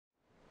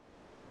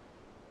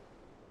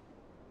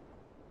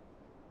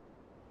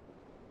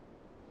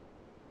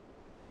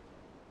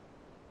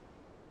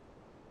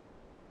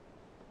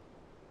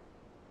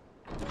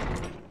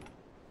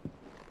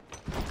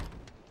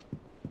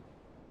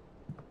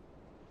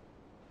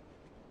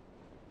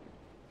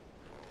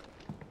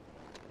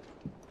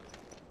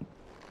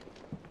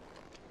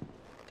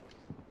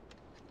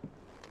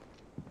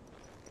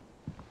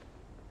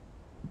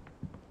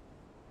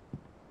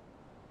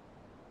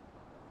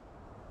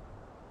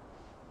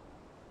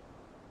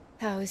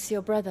How is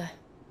your brother?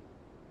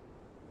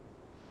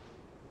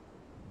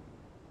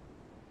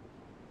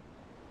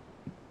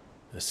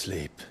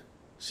 Asleep,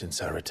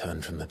 since I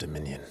returned from the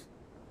Dominion.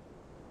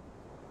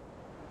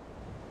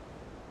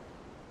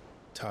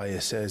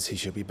 Taya says he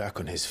should be back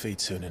on his feet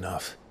soon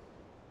enough.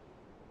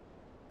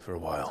 For a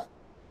while,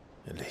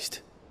 at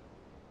least.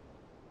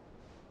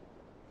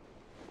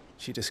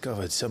 She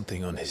discovered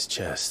something on his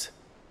chest.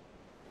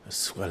 A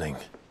swelling,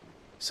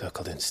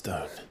 circled in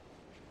stone.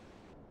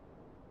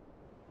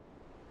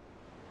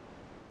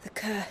 The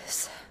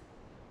curse.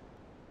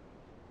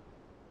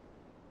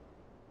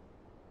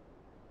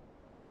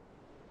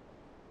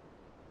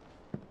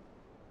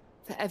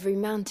 For every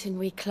mountain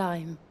we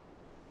climb,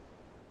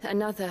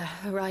 another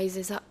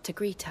rises up to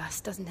greet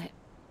us, doesn't it?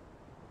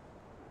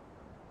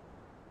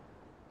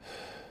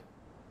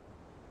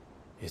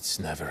 It's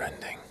never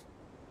ending.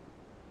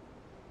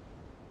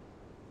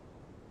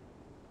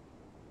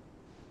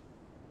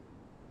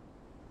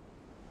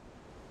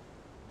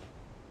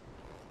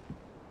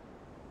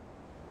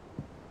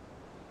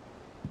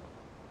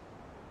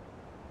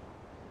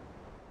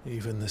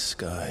 Even the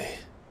sky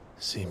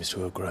seems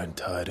to have grown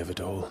tired of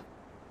it all.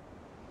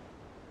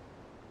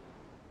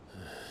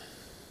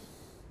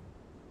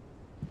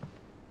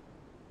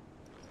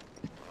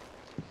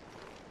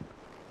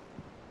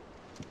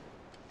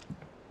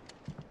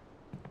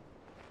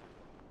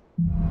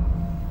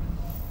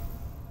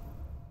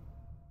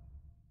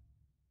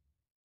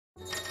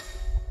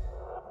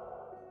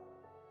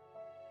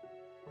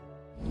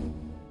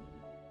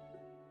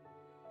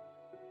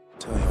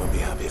 Tony won't be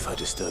happy if I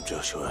disturb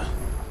Joshua.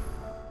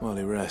 While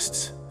he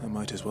rests, I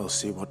might as well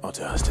see what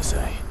Otto has to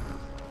say.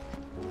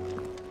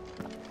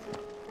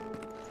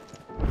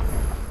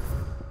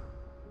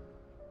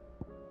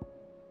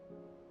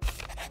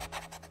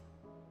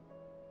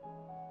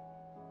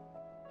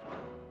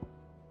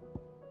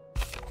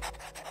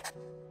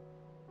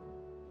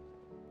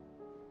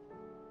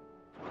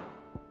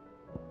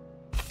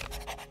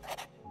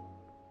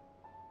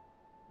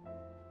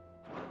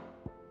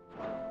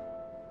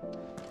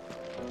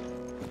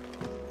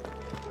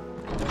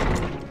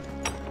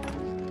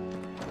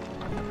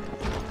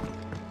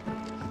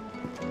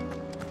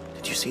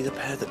 Did you see the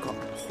pair that got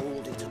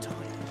hauled into time?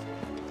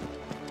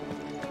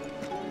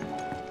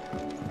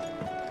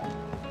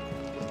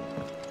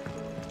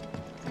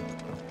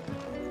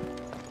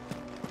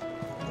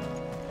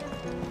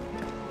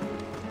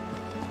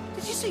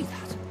 Did you see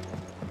that?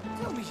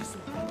 Tell me you saw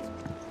that.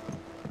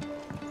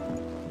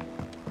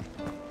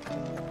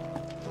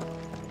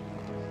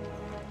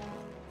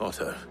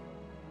 Otto,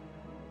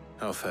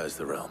 how fares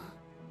the realm?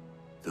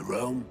 The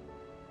realm?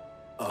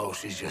 Oh,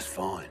 she's just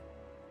fine.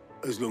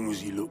 As long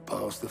as you look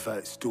past the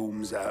fact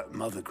storms out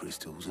mother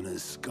crystals and her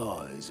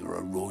skies are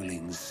a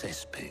roiling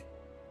cesspit.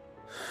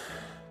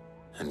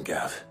 And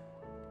Gav?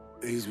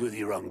 He's with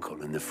your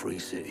uncle in the Free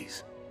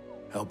Cities,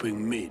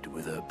 helping Mid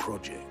with her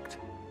project.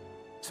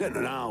 Sent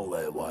an owl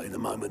their way the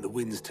moment the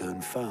winds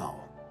turned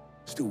foul.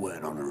 Still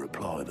waiting on a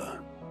reply, though.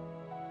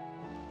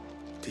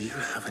 Do you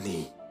have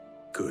any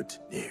good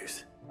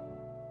news?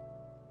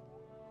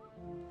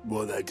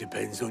 Well, that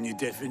depends on your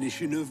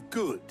definition of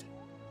good.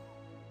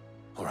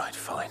 All right,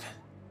 fine.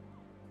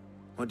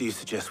 What do you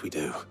suggest we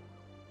do?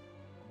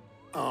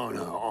 Oh,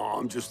 no,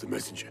 I'm just a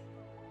messenger.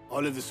 I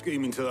leave the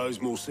scheming to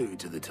those more suited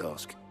to the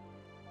task.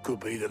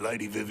 Could be that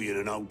Lady Vivian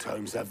and Old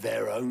Tomes have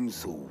their own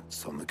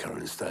thoughts on the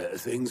current state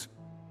of things.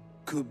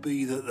 Could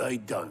be that they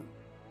don't.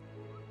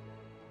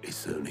 It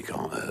certainly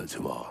can't hurt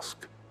to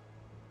ask.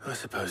 I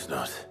suppose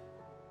not.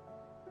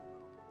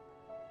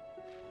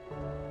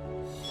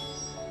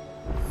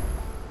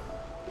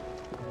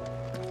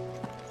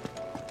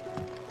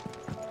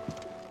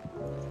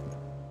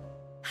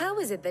 How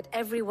is it that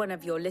every one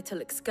of your little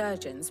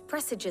excursions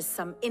presages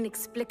some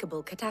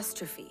inexplicable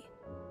catastrophe?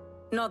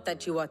 Not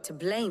that you are to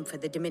blame for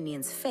the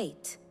Dominion's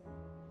fate.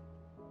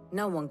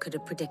 No one could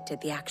have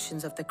predicted the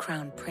actions of the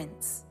Crown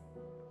Prince.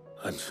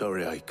 I'm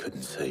sorry I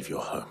couldn't save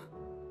your home.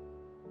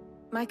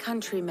 My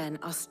countrymen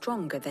are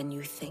stronger than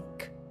you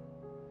think.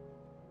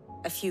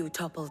 A few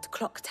toppled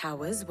clock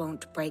towers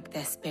won't break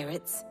their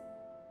spirits.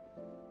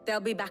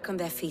 They'll be back on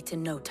their feet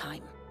in no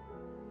time.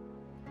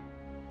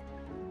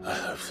 I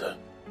hope so.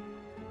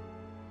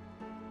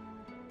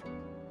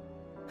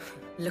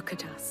 Look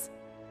at us.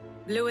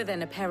 Bluer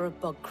than a pair of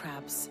bog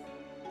crabs.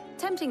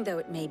 Tempting though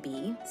it may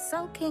be,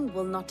 sulking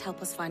will not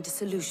help us find a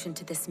solution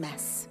to this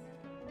mess.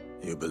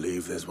 You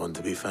believe there's one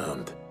to be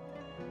found?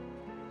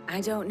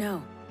 I don't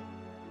know.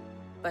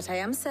 But I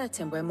am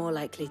certain we're more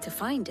likely to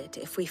find it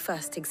if we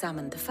first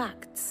examine the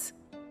facts.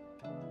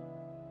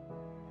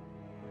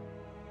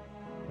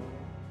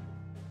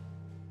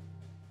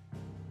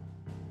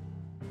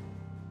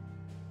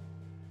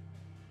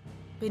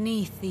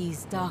 Beneath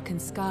these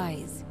darkened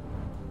skies,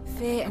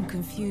 fear and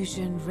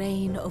confusion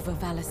reign over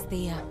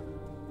Valisthea.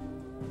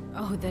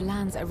 Oh, the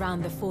lands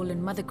around the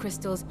fallen Mother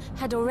Crystals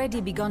had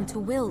already begun to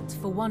wilt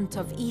for want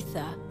of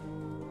ether.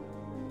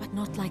 But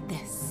not like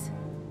this.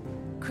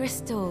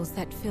 Crystals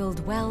that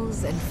filled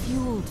wells and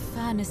fueled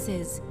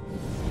furnaces.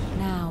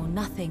 Now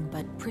nothing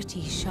but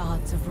pretty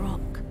shards of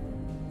rock.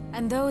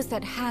 and those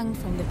that hang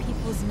from the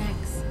people's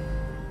necks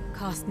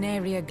cast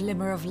nary a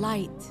glimmer of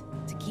light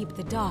to keep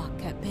the dark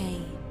at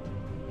bay.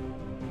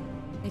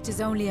 It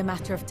is only a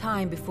matter of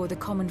time before the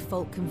common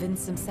folk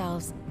convince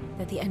themselves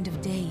that the end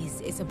of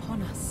days is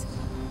upon us.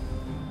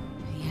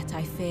 Yet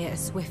I fear a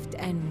swift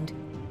end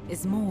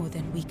is more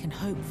than we can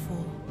hope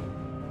for.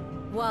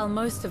 While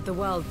most of the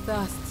world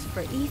thirsts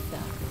for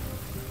ether,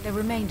 the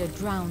remainder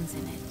drowns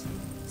in it,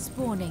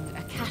 spawning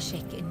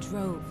Akashic in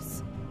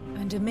droves.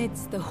 And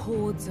amidst the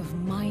hordes of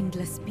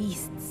mindless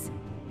beasts,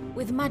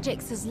 with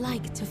magics as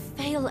like to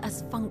fail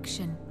as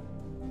function,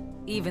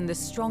 even the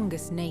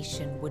strongest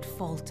nation would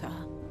falter.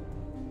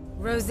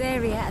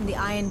 Rosaria and the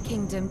Iron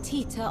Kingdom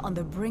teeter on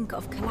the brink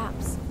of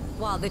collapse,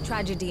 while the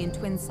tragedy in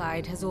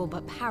Twinside has all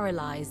but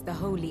paralyzed the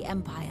Holy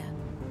Empire.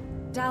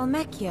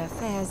 Dhalmekia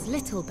fares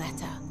little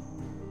better.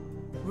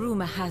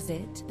 Rumor has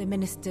it the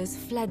ministers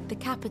fled the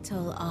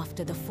capital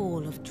after the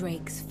fall of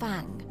Drake's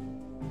Fang,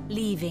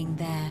 leaving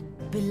their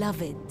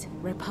beloved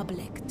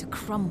republic to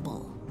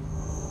crumble.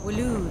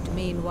 Waloed,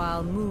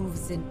 meanwhile,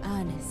 moves in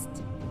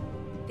earnest.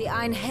 The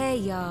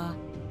Einherjar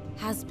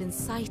has been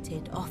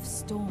sighted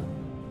off-storm.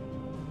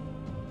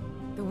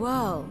 The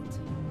world,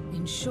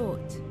 in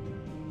short,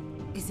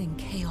 is in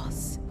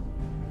chaos.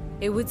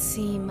 It would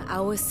seem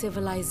our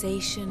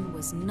civilization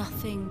was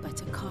nothing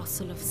but a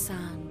castle of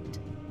sand,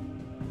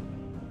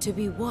 to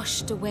be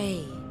washed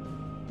away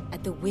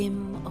at the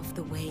whim of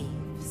the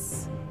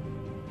waves.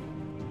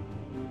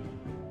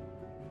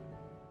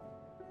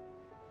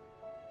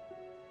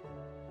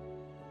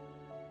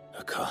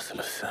 A castle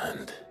of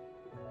sand.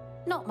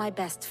 Not my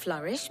best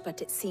flourish,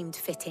 but it seemed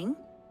fitting.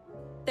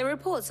 The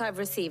reports I've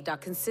received are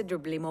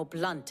considerably more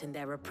blunt in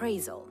their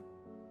appraisal.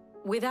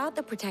 Without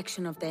the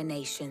protection of their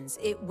nations,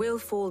 it will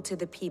fall to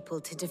the people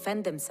to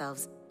defend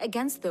themselves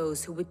against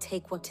those who would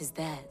take what is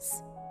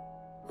theirs.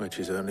 Which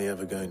is only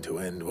ever going to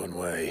end one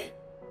way.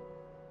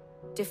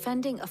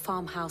 Defending a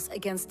farmhouse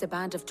against a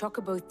band of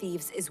chocobo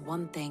thieves is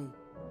one thing,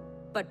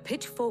 but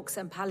pitchforks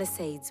and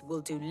palisades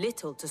will do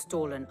little to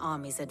stall an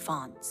army's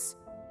advance.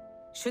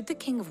 Should the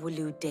King of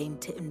Waloed deign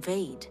to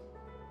invade,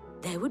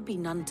 there would be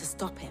none to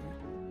stop him.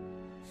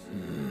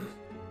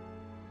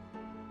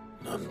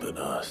 None but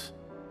us.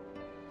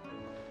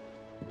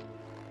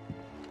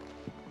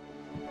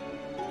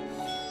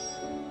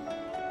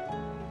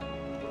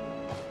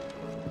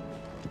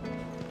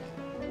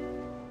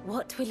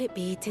 What will it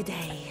be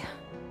today?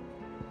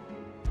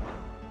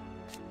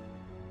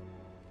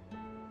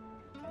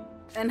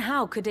 And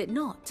how could it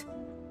not?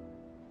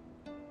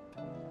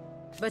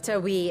 But are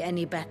we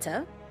any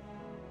better?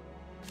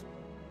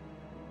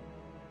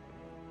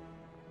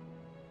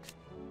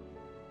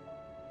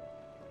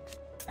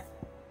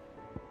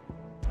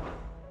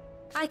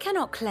 I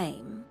cannot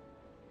claim.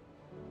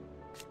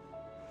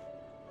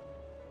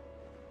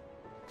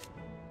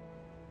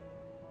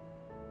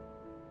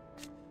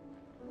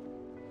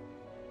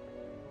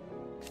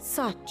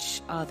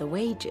 Such are the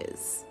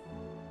wages.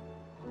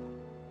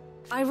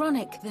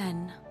 Ironic,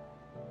 then.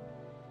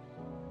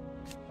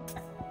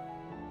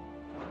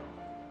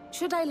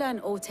 Should I learn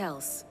aught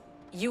else,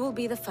 you will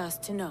be the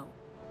first to know.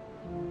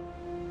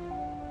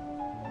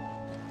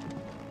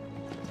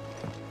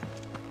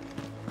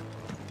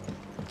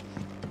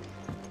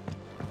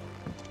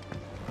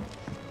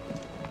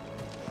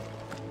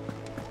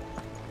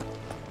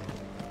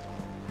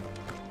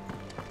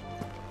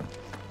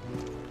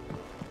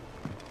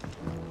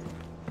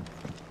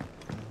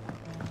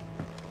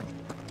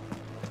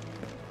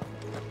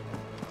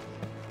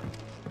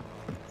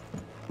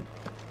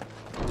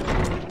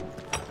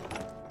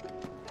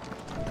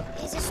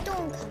 Is a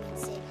storm coming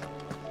soon?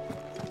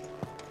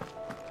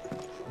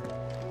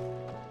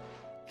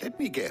 Let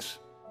me guess.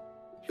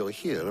 You're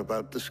here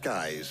about the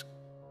skies.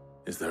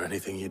 Is there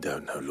anything you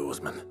don't know,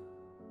 Lawsman?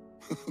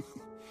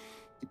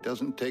 It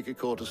doesn't take a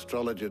court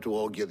astrologer to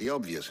augur the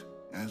obvious.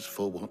 As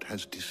for what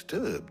has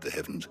disturbed the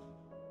heavens,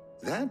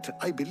 that,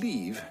 I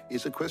believe,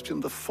 is a question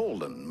the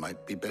Fallen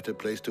might be better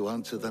placed to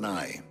answer than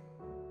I.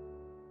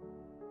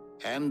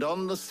 And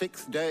on the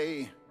 6th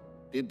day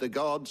did the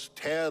gods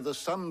tear the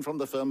sun from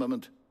the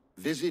firmament,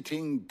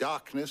 visiting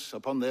darkness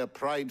upon their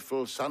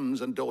prideful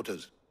sons and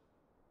daughters.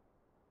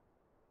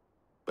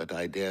 But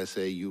I dare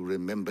say you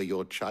remember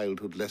your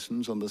childhood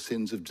lessons on the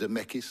sins of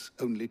Zemeckis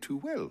only too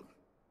well.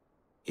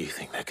 You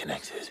think they're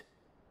connected?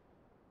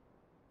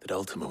 That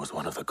Ultima was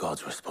one of the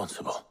gods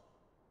responsible?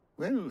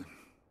 Well,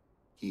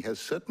 he has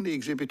certainly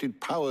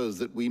exhibited powers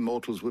that we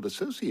mortals would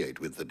associate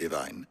with the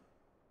divine.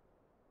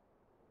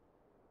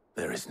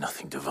 There is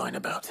nothing divine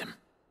about him.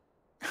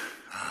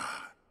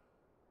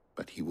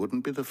 But he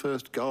wouldn't be the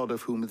first god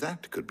of whom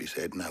that could be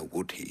said, now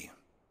would he?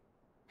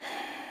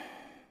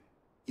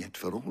 Yet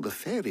for all the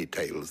fairy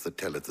tales that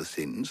tell of the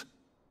sins,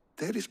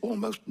 there is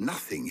almost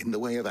nothing in the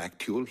way of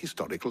actual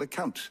historical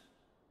accounts.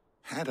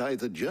 Had I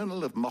the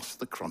Journal of Moss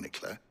the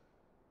Chronicler,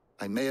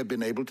 I may have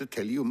been able to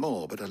tell you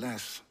more, but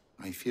alas,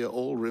 I fear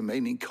all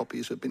remaining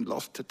copies have been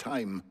lost to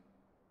time.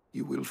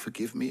 You will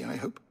forgive me, I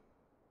hope?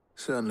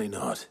 Certainly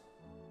not.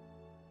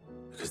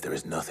 Because there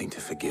is nothing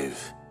to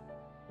forgive,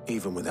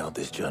 Even without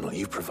this journal,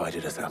 you've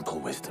provided us ample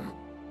wisdom.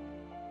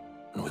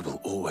 And we will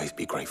always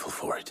be grateful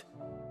for it.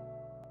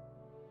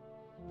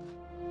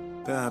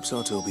 Perhaps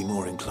Otto will be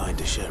more inclined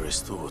to share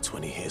his thoughts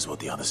when he hears what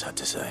the others had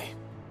to say.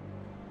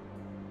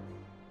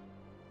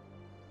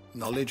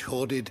 Knowledge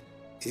hoarded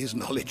is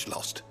knowledge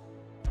lost.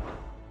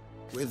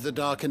 With the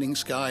darkening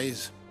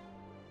skies.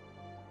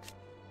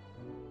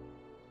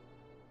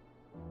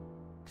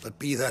 But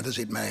be that as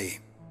it may,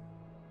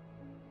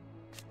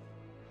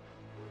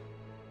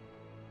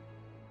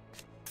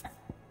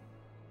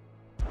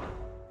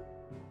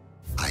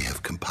 I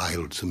have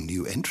compiled some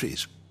new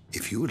entries,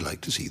 if you would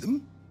like to see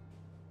them.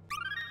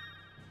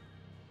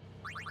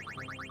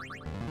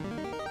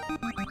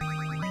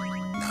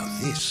 Now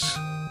this,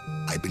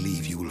 I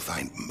believe you will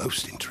find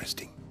most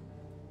interesting.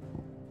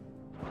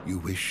 You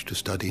wish to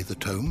study the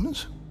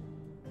tomes?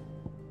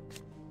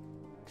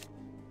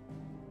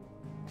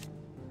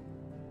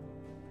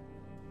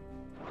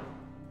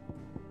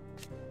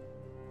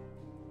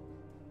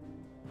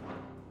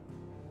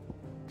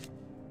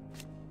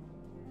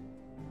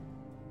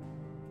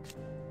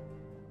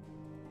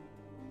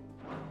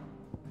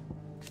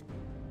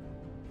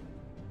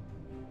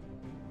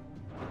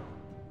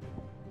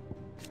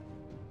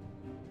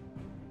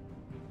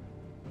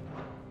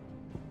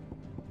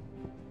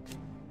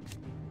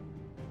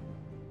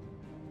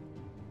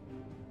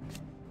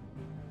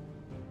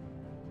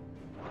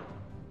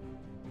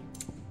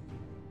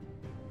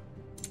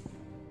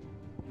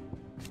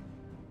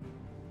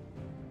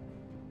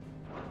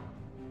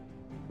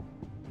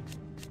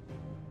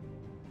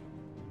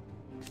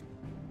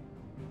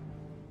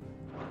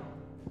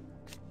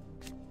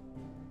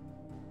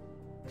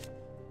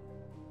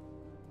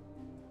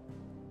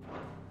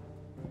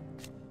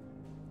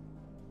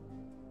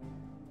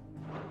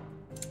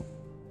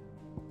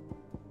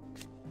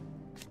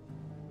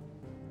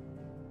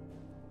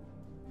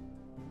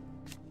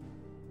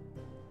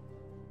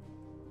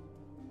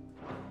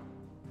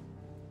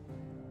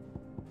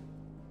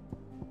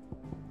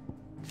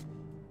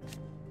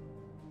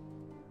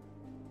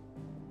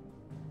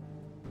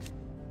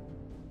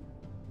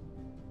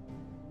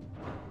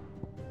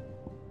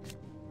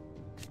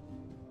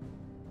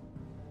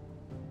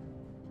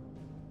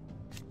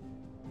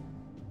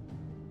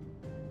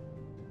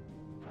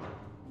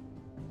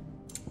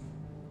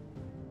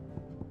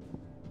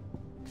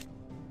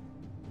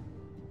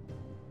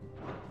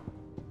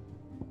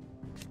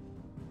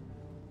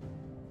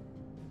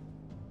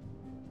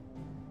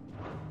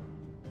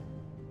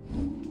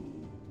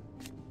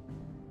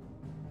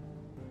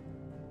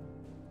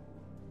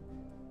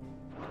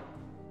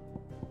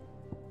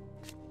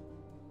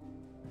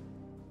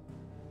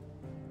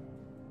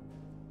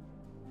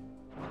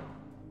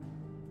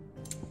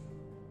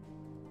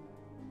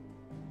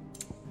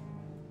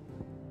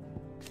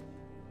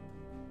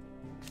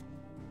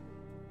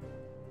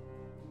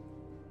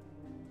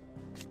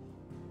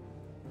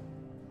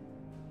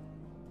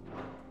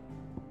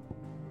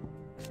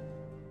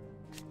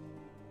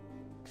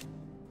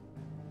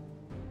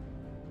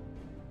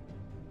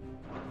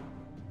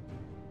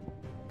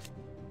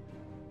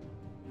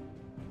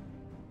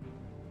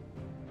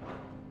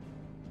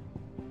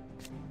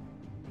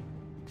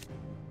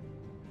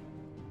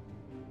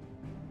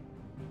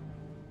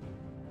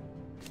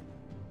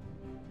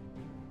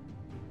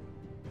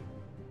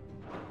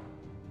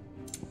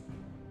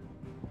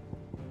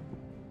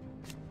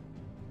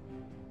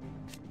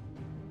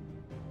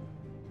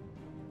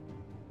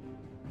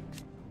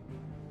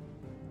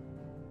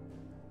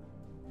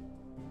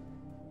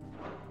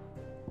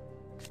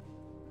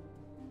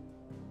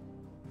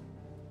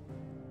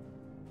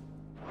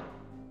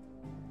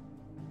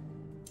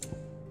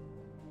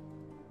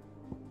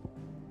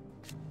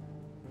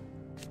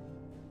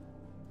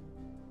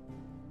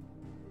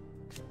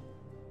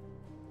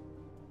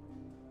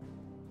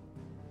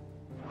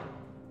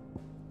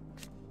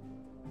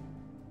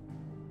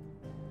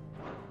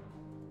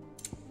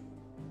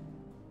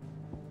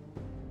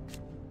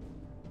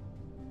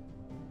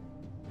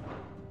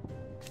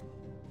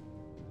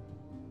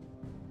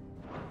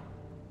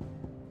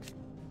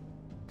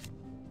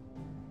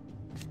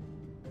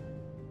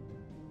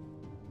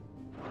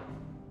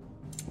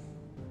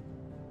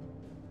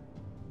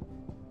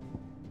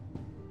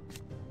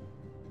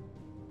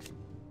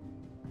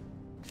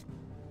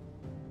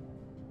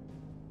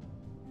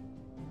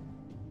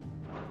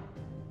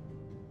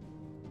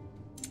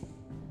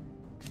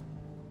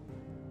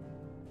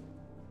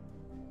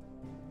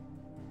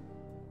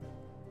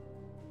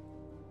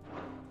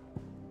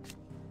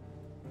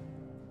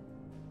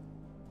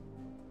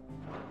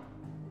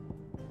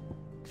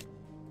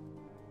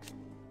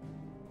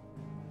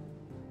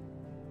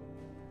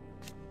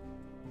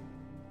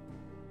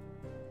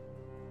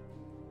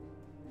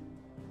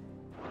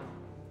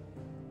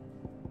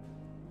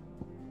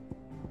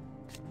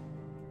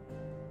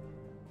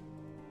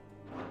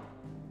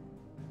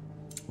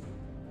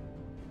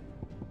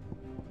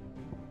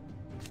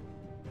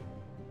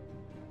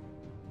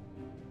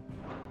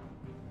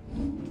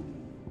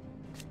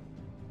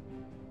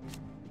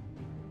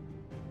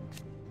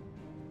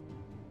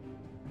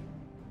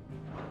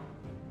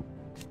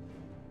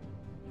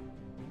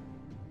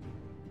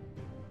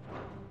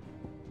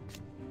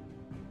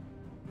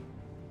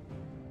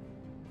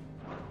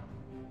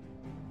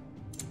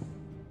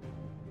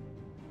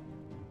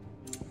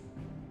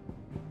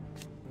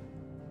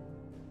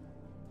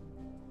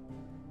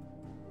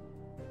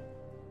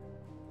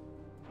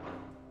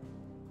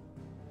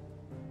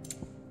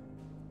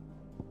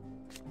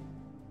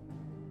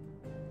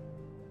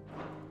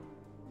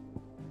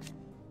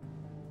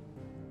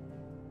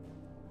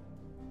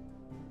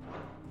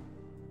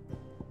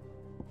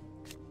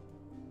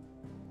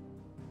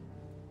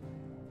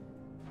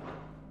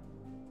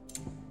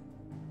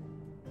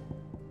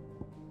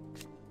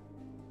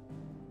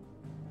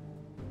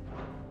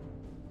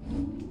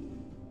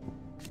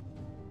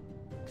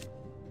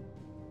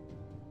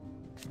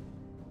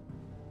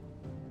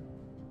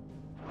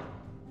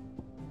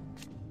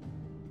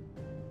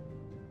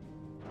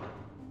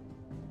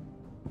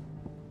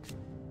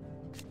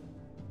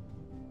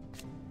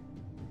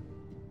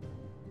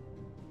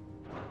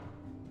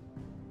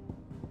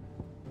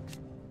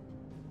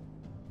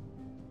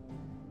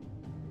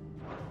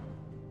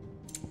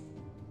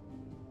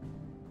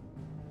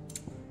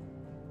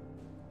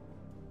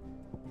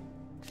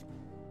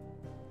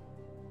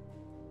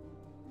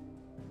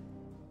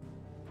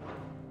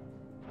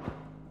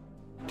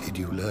 Did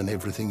you learn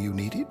everything you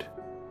needed?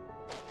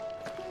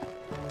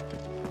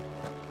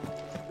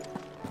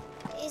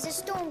 Is a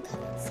storm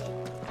coming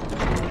soon?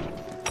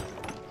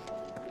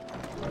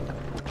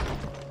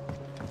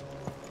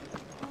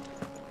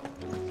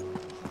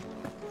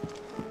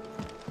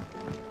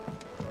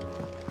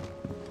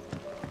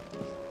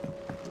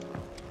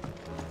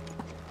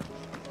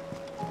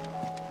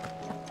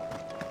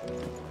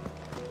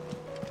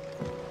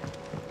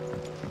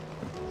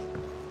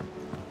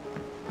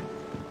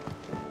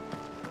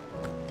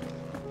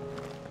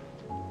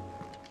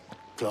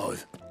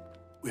 Clive,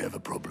 we have a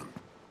problem.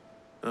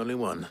 Only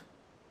one.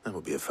 That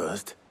would be a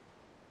first.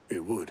 It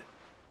would.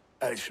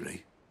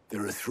 Actually,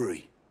 there are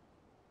three.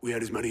 We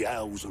had as many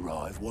owls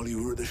arrive while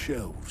you were at the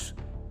shelves.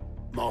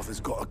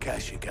 Martha's got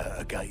Akashic out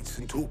her gates,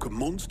 and talk of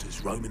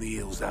monsters roaming the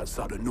hills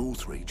outside of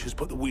Northreach has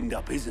put the wind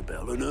up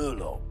Isabel and her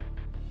lot.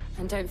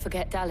 And don't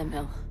forget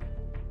Dalimil.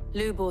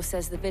 Lubor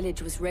says the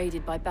village was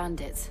raided by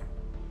bandits.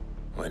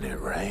 When it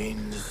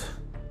rains...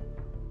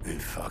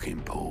 It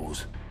fucking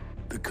pours.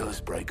 The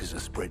curse breakers are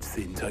spread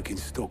thin, taking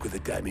stock of the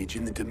damage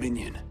in the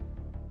Dominion.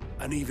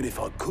 And even if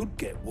I could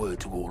get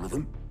word to all of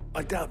them,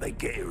 I doubt they'd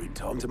get here in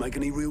time to make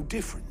any real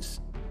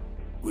difference.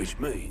 Which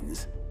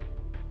means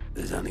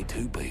there's only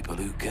two people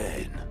who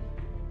can.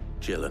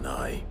 Jill and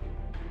I.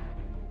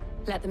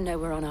 Let them know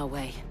we're on our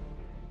way.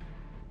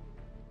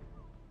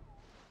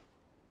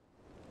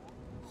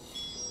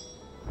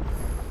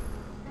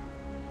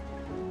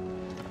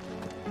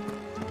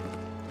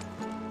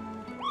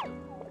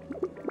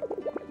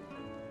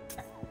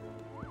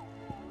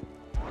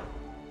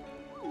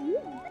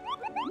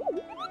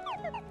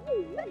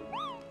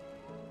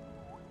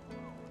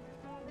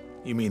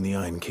 You mean the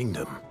Iron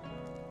Kingdom?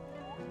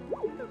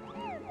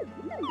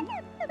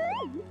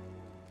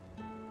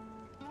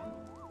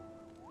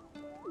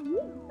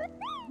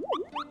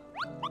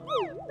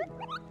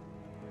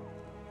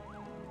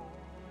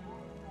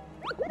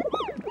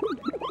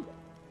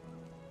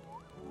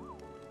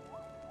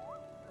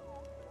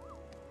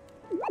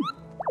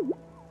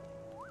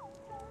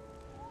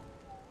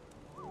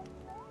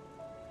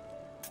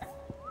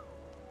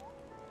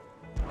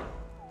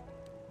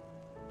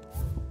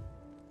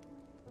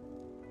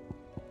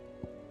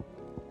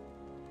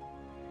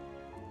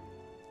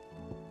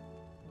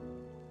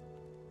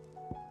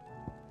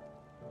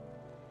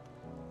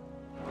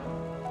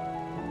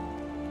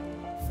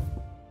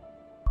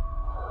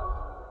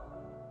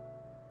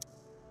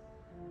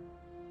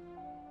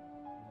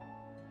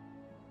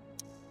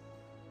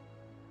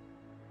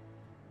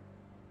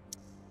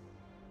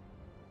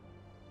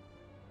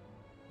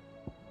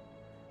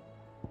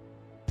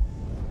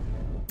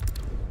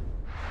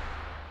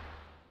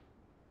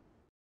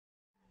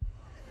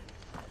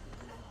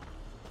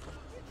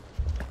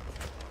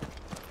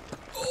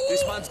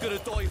 This man's gonna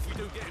die if we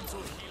don't get him to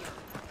a healer.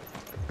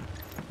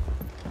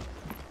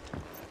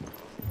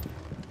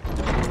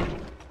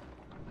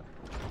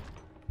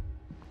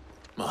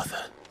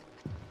 Martha.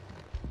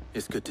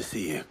 It's good to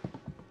see you.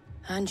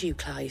 And you,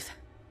 Clive.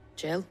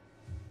 Jill?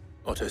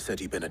 Otto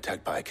said you'd been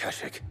attacked by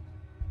Akashic.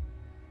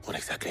 What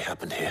exactly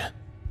happened here?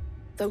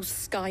 Those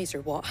skies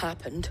are what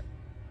happened.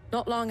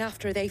 Not long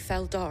after they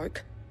fell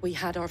dark, we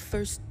had our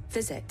first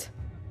visit.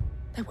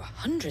 There were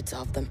hundreds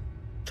of them.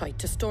 Tried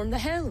to storm the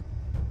hill.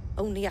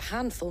 Only a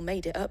handful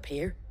made it up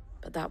here,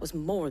 but that was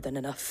more than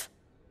enough.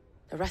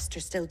 The rest are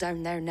still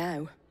down there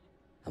now.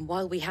 And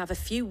while we have a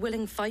few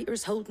willing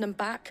fighters holding them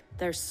back,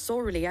 they're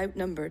sorely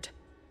outnumbered.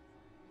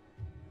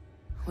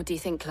 What do you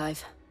think,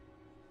 Clive?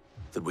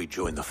 That we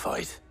join the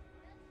fight?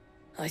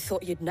 I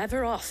thought you'd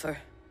never offer.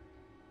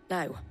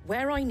 Now,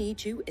 where I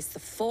need you is the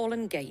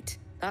Fallen Gate.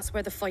 That's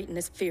where the fighting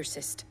is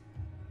fiercest.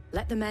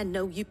 Let the men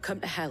know you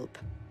come to help.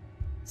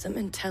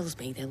 Something tells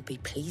me they'll be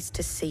pleased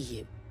to see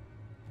you.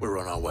 We're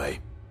on our way.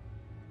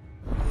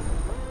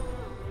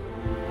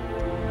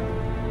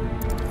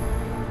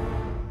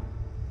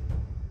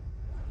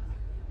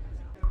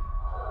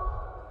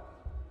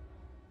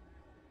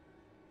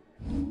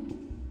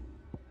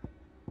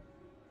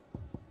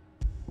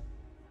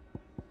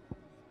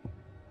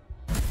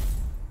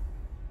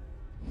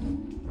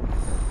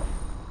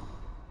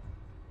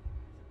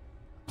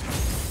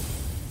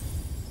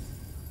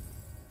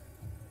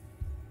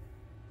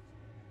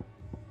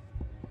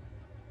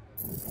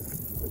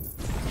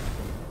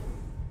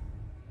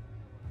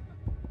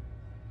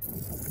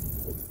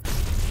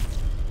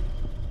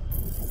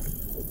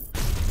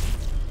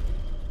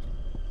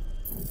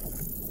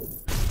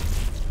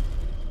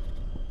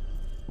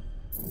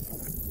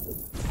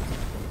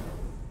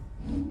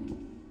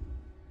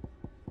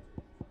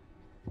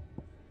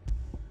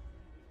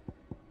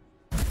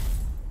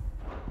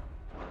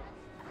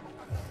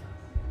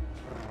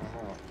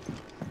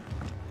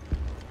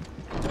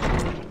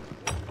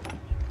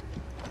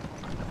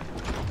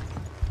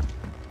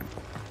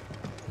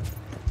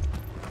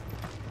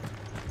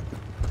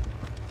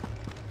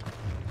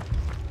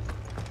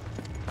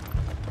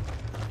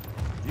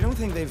 You don't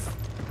think they've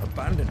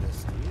abandoned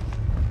us, do you?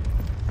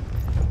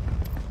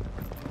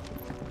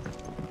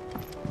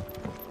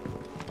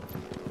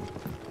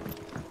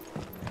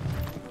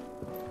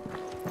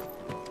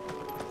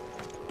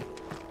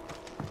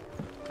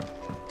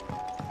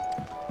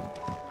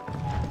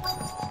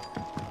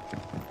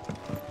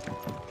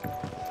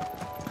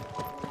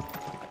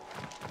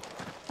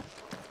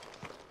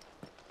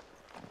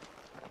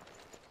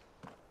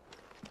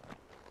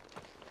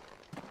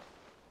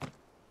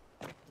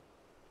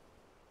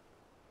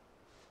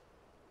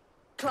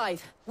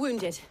 Clive,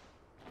 wounded.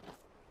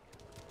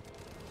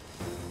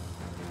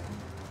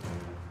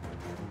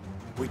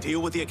 We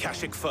deal with the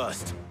Akashic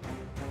first.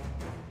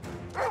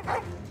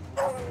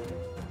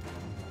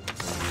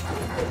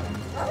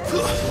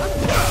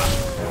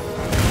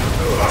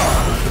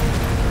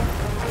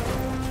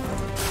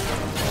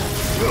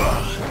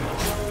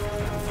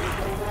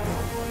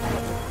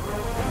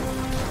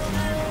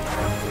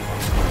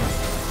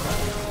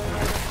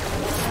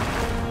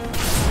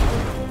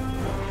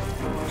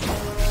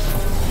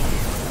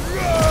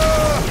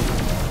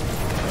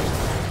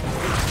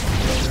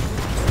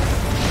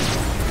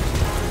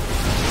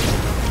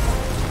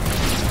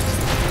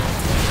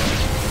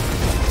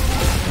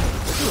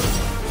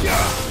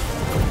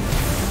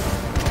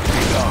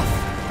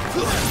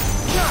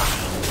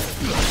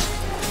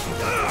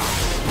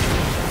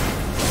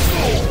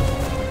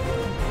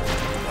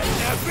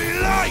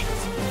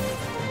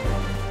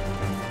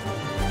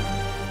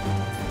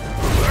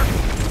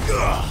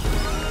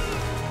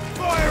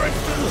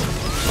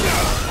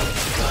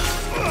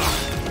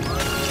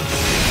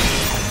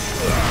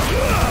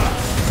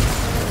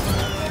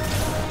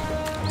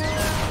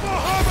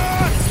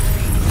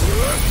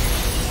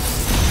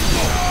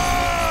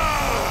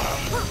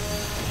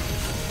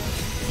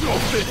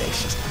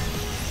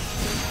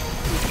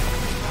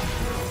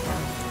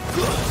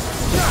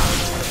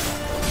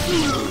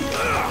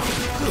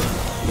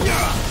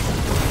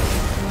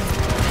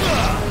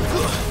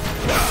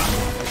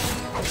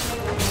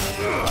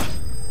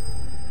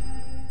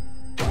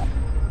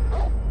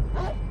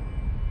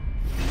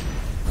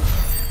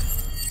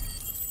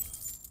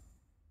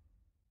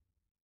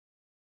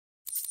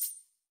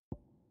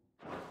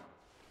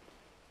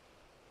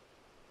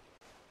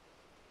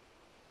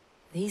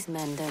 These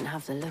men don't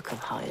have the look of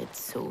hired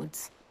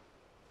swords.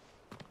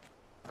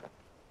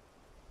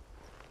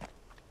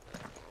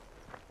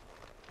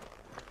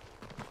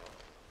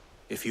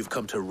 If you've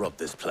come to rob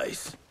this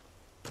place.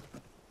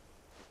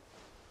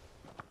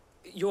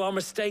 You are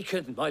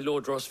mistaken, my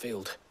Lord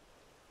Rosfield.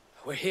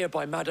 We're here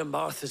by Madame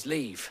Martha's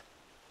leave.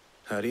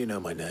 How do you know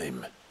my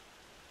name?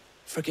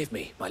 Forgive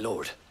me, my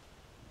lord.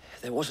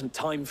 There wasn't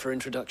time for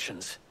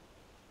introductions.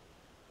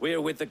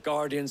 We're with the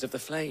Guardians of the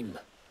Flame.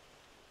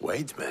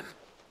 Wade's men?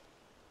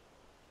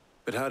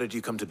 But how did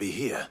you come to be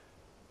here?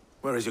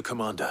 Where is your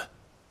commander?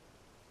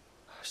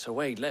 Sir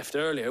Wade left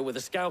earlier with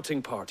a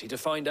scouting party to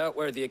find out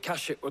where the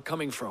Akashic were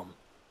coming from.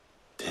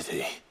 Did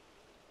he?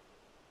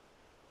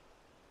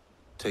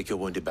 Take your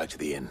wounded back to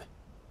the inn.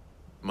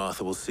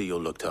 Martha will see you're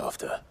looked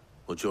after.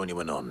 We'll join you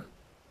anon.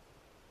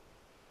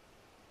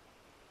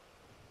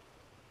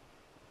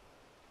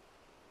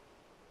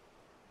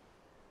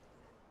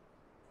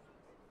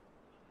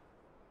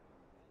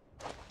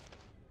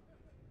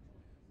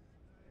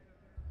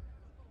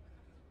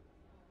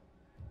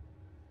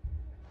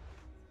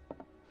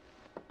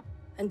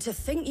 And to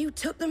think you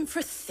took them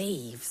for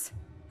thieves.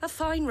 A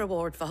fine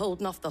reward for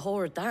holding off the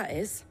horde, that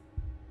is.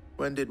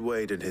 When did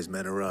Wade and his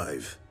men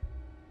arrive?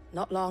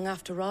 Not long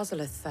after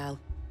Rosalith fell.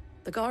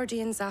 The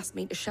Guardians asked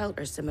me to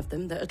shelter some of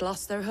them that had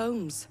lost their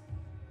homes.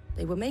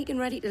 They were making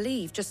ready to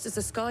leave just as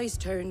the skies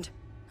turned,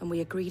 and we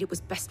agreed it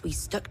was best we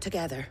stuck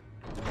together.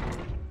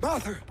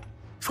 Martha!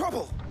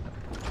 Trouble!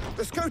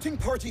 The scouting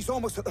party's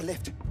almost at the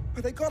lift,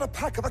 but they got a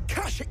pack of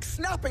Akashic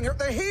snapping at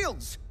their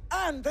heels!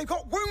 And they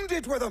got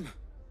wounded with them!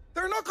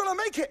 They're not gonna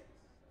make it!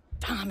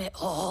 Damn it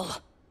all.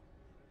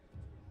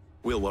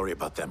 We'll worry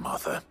about them,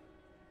 Martha.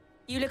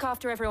 You look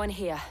after everyone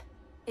here.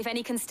 If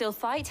any can still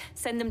fight,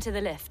 send them to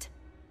the lift.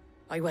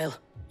 I will.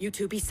 You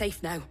two be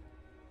safe now.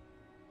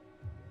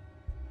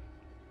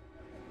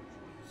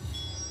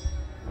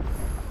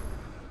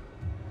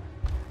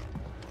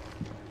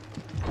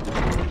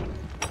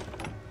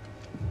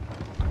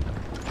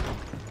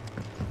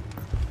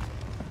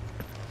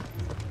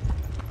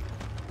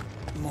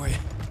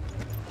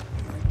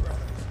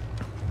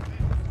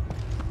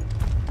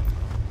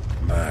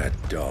 Mad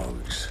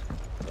dogs.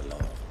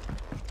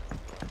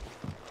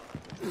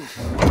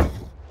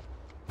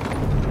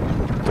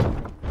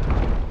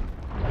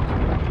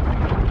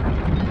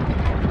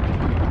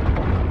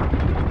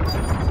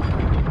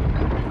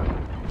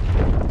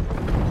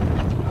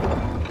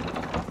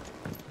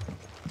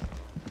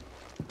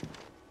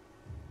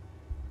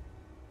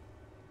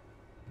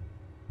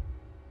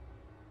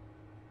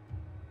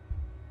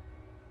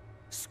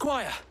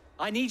 Squire,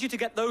 I need you to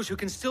get those who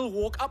can still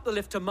walk up the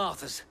lift to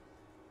Martha's.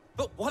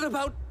 But what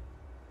about...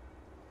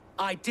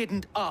 I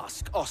didn't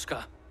ask,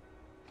 Oscar.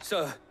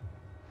 Sir.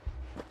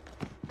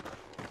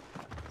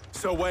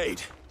 Sir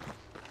Wade.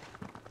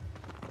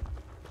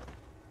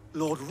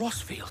 Lord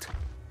Rosfield.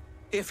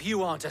 If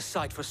you aren't a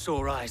sight for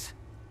sore eyes.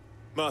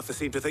 Martha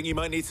seemed to think you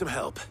might need some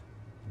help.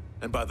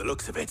 And by the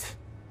looks of it...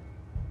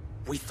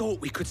 We thought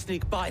we could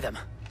sneak by them.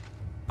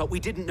 But we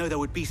didn't know there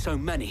would be so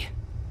many.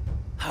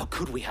 How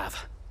could we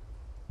have?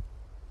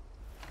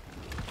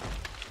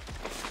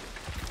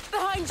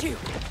 Behind you!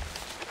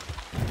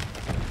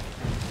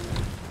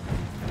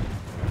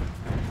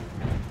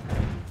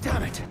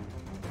 Damn it!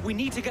 We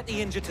need to get the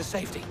injured to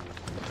safety.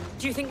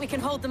 Do you think we can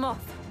hold them off?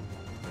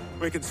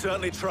 We can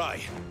certainly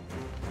try.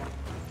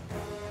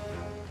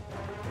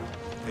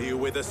 Are you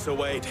with us, Sir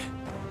Wade?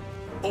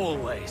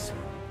 Always.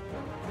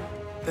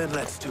 Then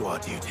let's do our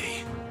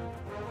duty.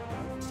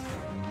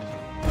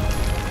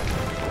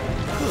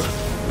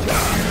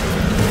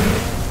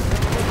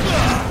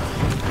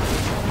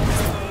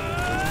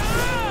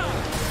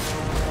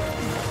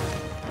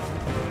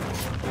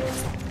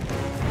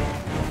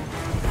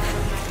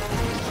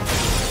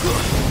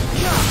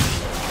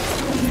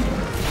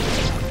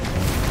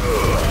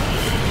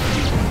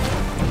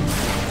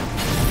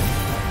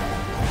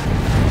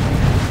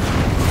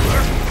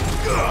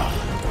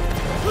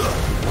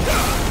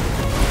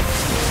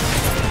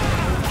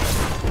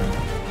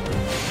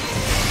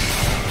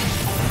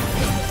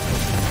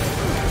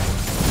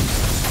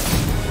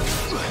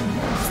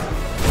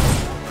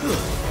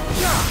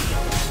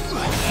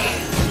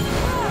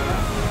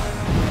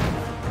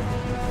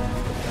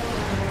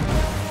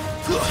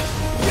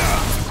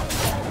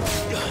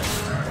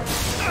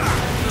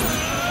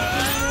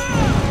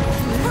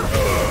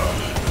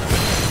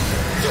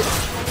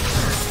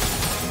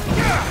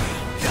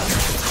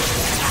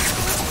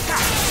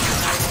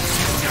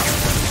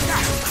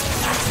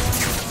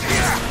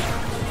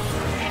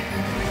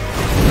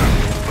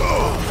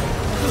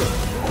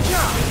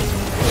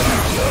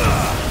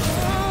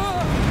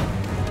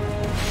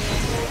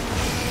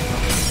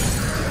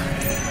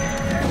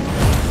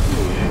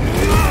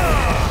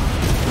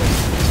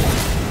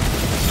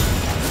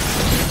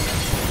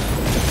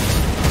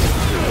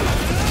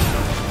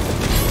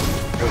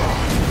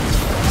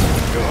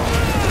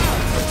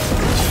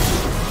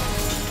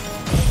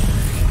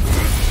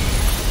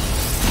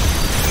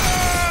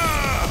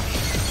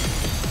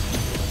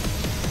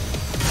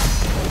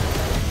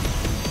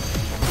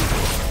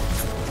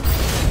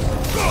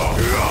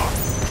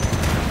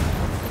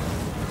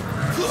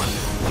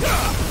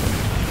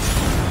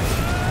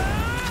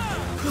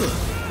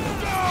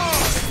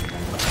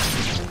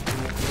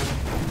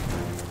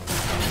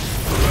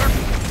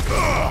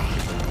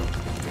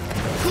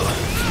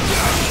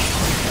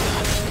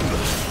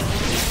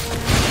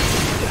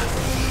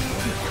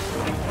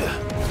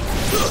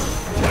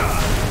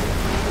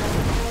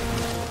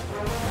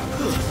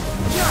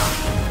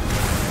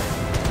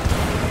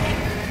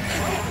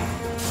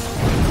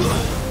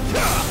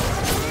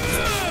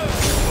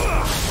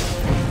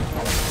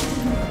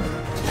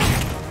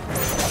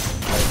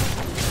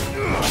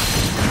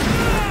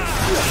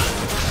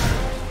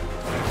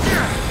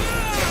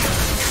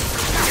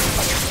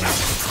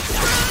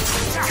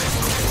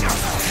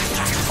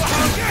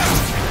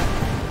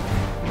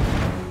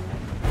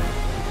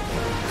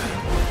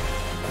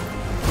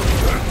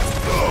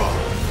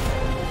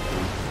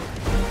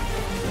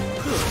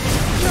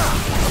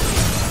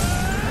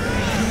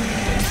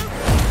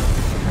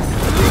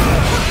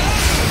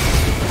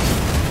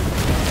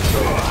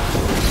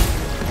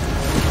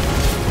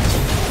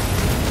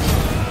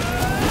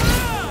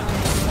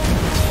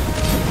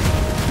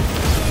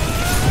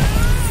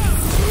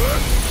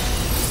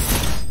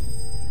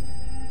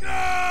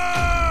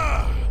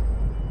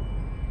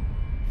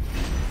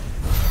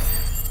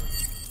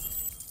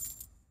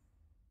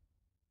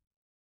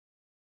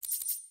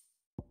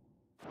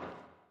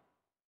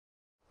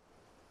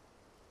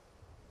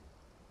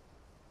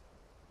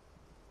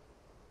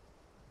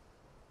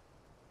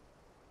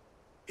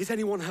 Is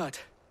anyone hurt?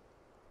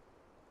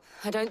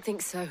 I don't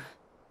think so.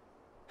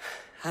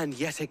 And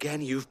yet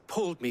again, you've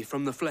pulled me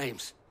from the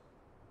flames.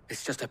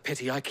 It's just a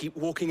pity I keep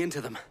walking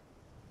into them.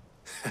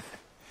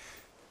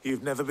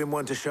 You've never been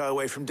one to shy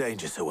away from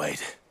danger, Sir Wade.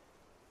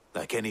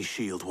 Like any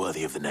shield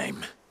worthy of the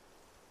name.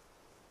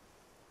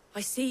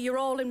 I see you're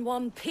all in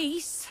one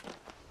piece.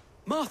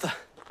 Martha!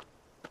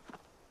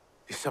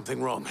 Is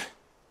something wrong?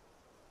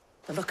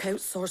 The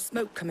lookout saw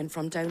smoke coming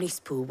from down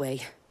Eastpool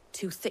way.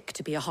 Too thick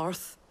to be a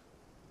hearth.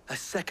 A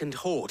second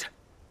horde.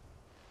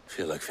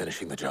 Feel like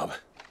finishing the job.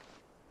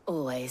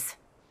 Always.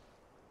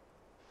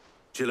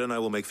 Jill and I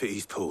will make for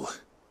Eastpool.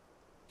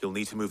 You'll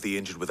need to move the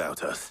injured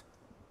without us.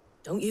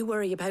 Don't you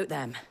worry about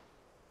them.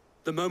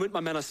 The moment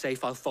my men are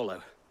safe, I'll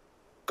follow.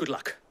 Good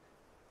luck.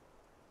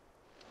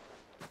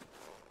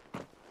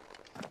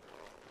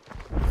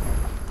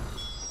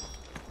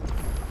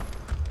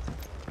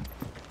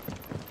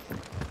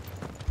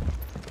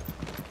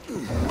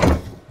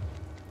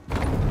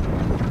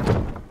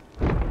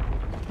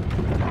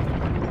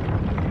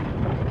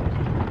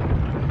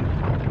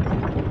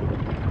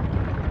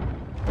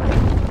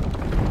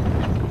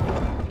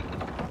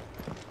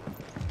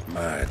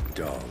 Mad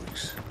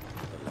dogs.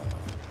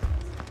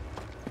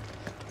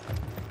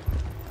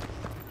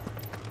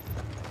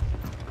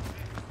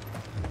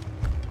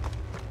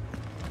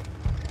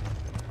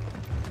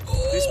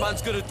 This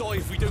man's gonna die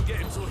if we don't get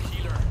him to a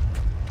healer.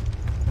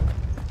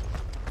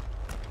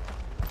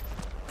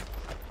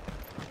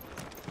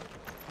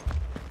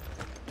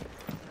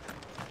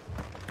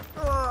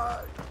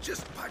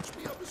 Just patch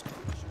me up as close.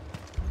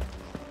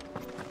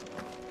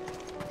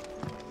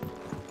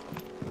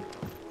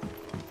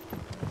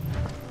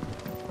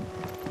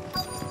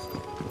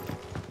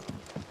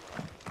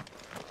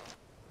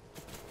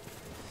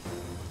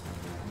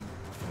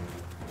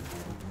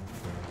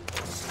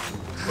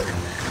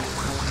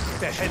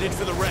 They're headed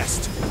for the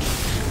rest.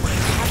 We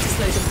have to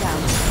slow them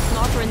down.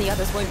 Martha and the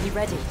others won't be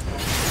ready.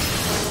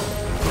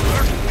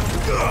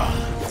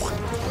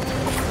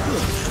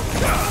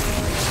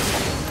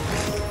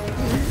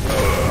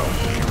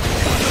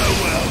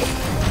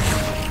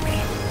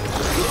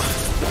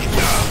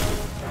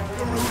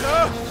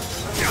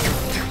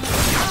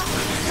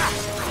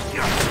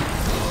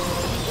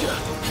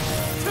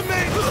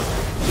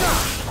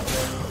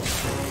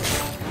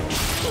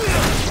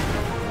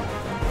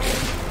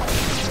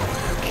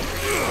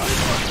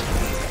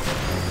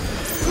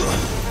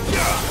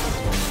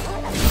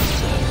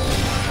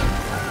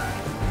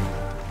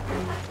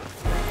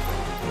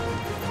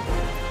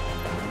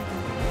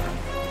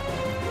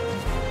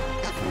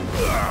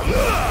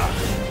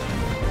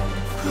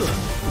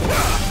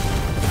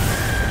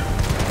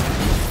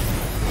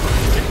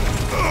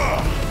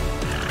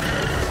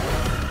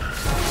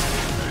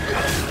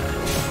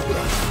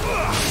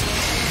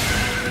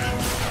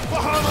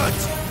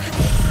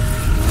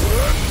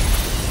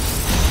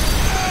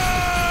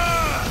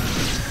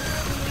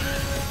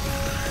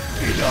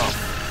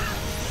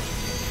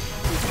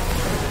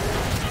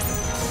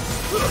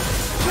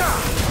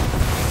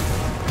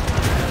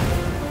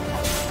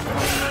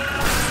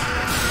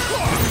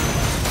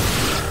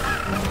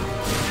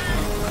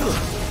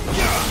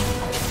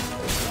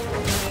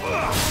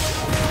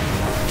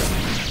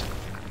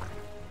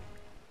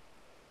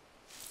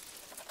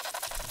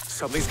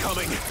 Something's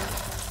coming.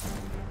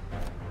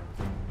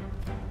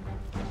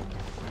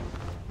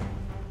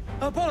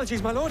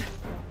 Apologies, my lord.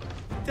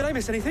 Did I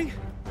miss anything?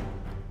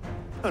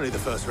 Only the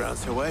first round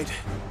to wait.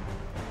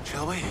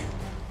 Shall we?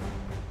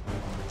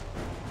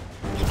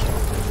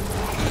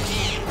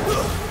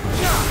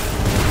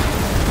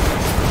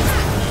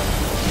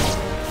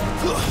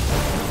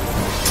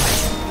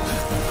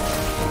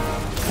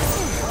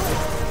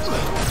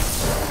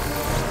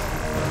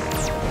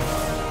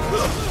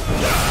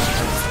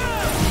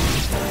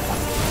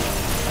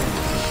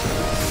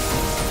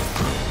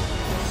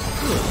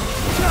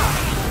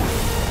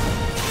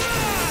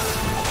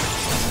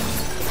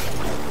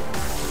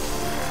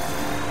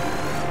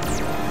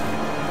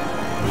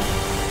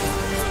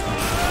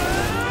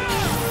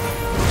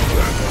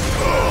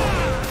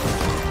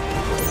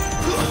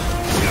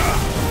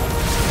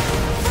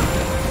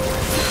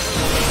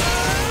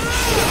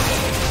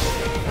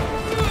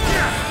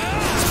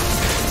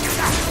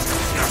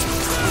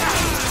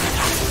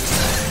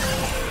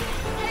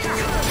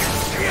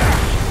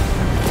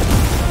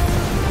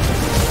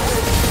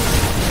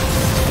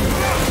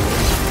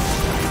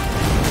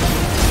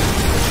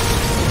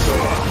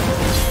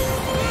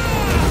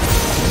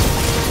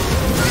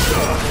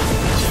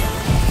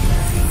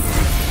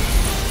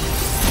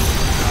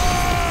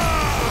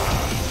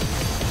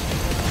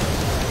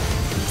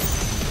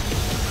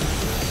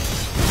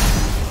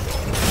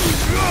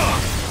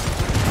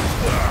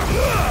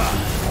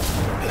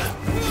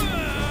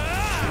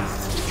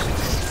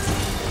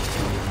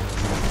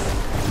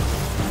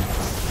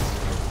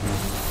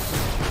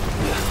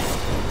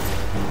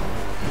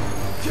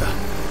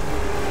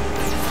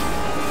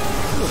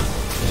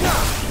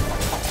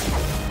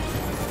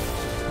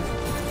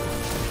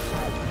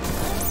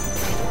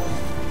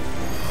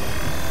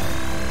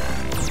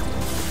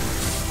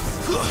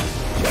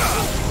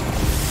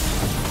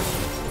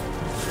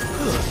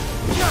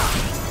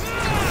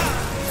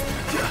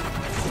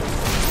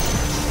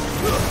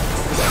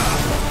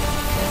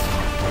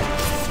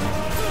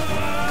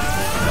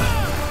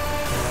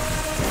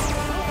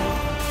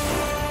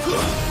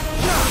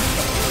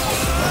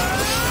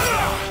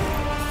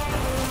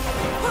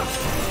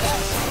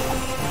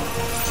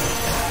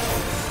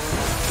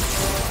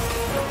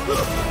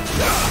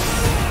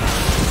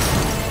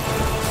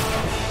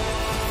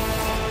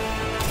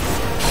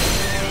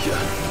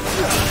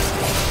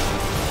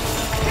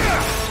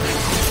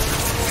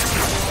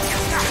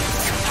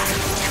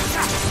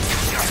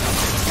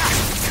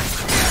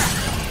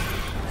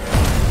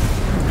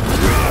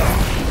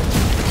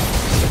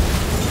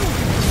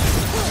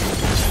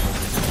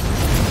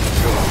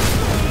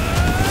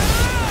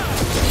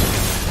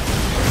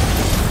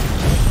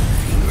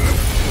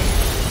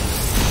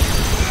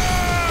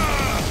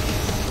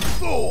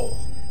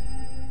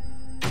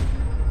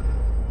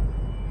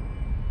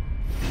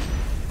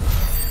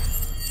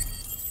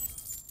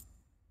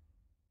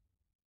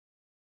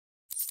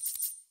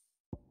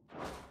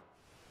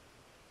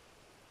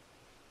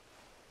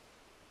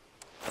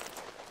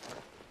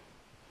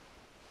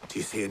 Do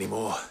you see any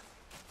more?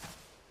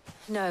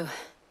 No.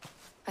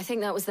 I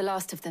think that was the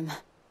last of them.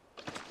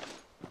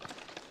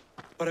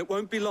 But it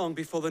won't be long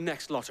before the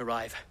next lot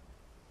arrive.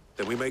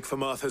 Then we make for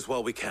Martha's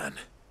while we can.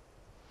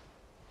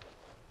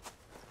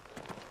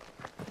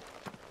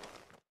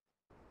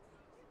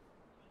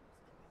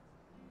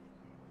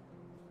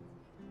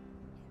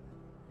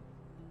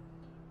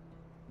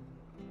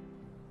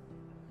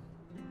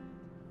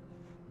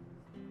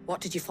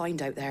 What did you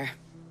find out there?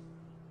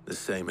 The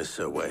same as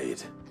Sir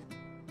Wade.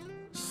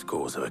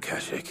 Scores of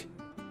Akashic.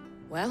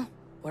 Well,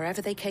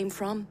 wherever they came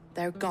from,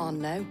 they're gone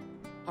now.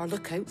 Our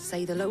lookouts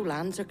say the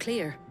lowlands are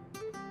clear.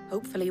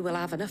 Hopefully we'll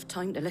have enough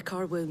time to lick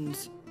our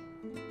wounds.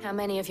 How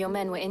many of your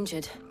men were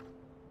injured?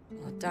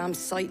 A damn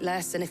sight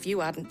less than if you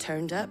hadn't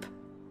turned up.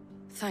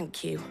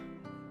 Thank you.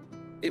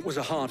 It was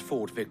a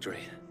hard-fought victory.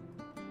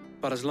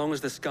 But as long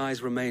as the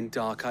skies remain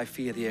dark, I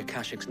fear the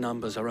Akashic's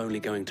numbers are only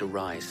going to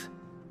rise.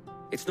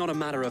 It's not a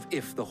matter of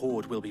if the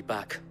Horde will be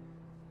back,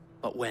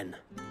 but when.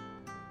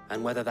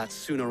 And whether that's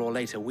sooner or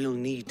later, we'll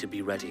need to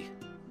be ready.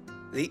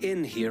 The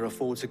inn here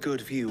affords a good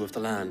view of the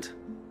land,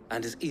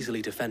 and is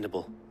easily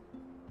defendable.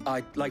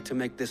 I'd like to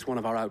make this one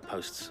of our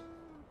outposts.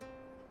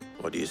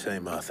 What do you say,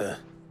 Martha?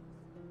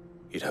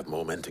 You'd have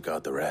more men to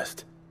guard the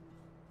rest.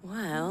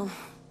 Well,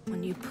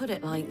 when you put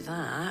it like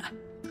that,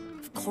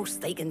 of course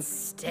they can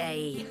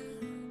stay.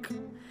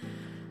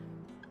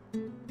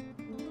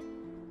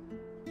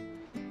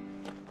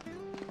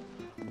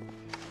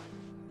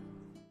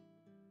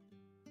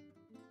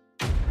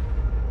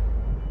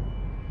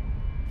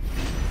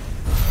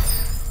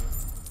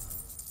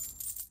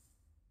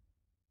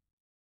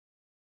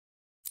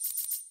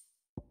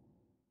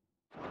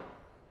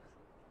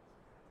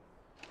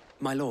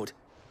 My lord,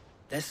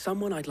 there's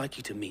someone I'd like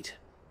you to meet.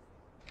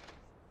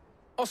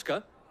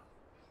 Oscar,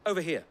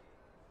 over here.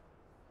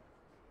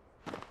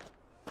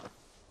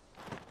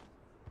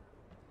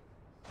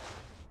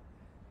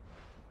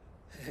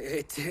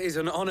 It is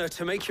an honor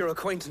to make your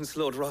acquaintance,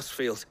 Lord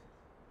Rossfield.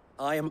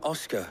 I am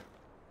Oscar.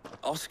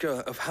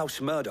 Oscar of House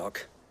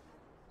Murdoch.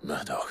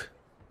 Murdoch?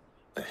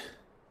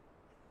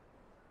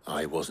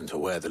 I wasn't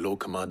aware the Lord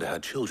Commander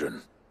had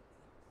children.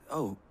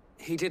 Oh,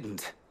 he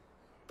didn't.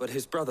 But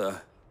his brother,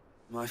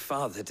 my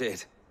father,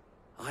 did.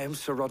 I am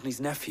Sir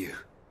Rodney's nephew.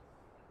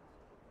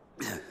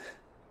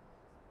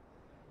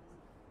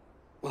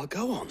 Well,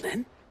 go on,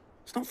 then.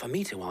 It's not for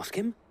me to ask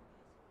him.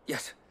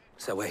 Yes,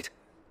 Sir Wade.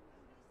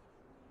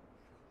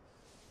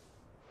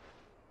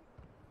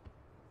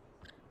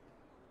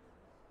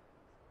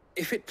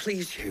 If it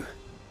please you,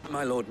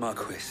 my Lord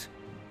Marquis,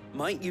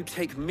 might you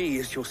take me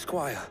as your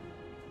squire?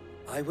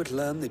 I would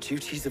learn the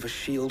duties of a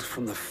shield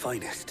from the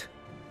finest.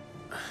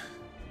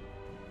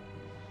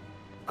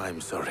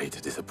 I'm sorry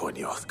to disappoint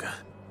you, Oscar,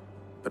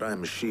 but I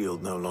am a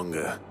shield no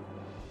longer.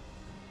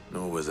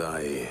 Nor was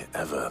I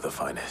ever the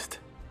finest.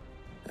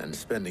 And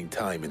spending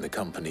time in the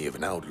company of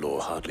an outlaw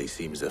hardly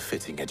seems a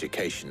fitting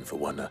education for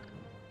one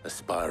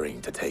aspiring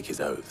to take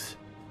his oaths.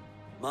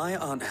 My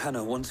Aunt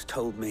Hannah once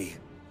told me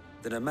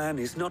that a man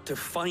is not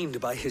defined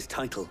by his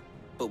title,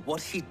 but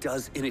what he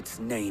does in its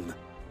name.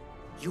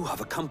 You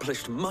have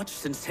accomplished much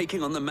since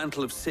taking on the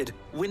mantle of Cid,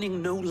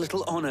 winning no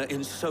little honor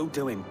in so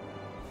doing.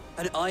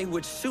 And I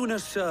would sooner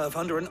serve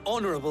under an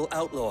honorable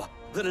outlaw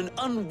than an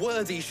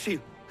unworthy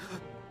shield.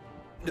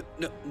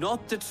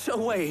 Not that Sir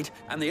Wade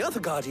and the other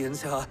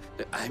Guardians are...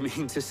 I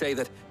mean to say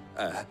that,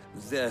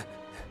 they're...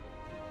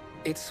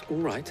 It's all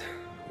right.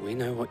 We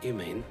know what you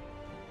mean.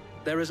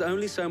 There is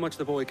only so much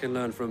the boy can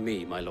learn from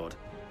me, my lord.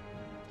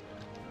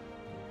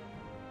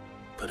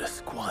 But a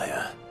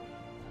squire...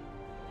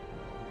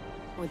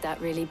 Would that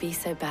really be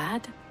so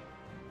bad?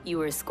 You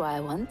were a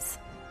squire once.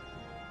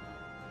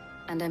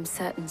 And I'm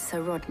certain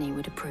Sir Rodney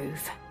would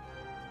approve.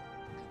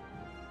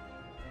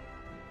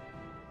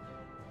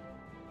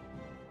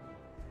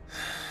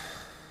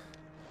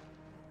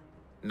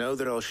 Know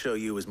that I'll show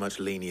you as much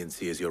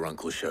leniency as your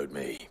uncle showed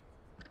me.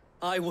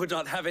 I would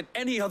not have it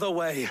any other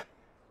way.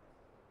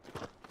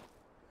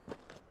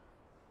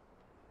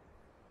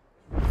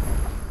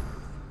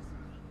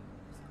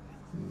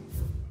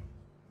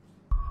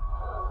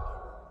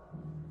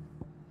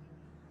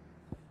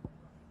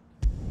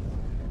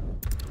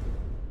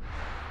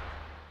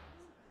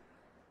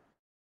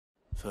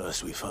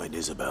 First we find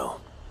Isabel.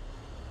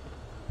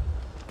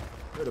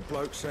 Heard a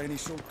bloke saying he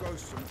saw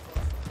ghosts on the...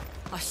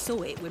 I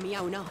saw it with my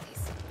own eyes.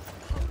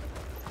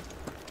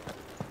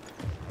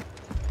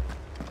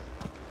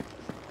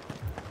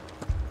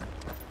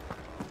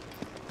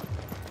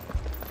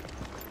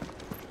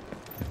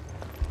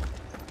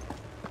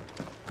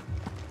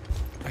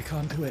 I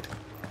can't do it.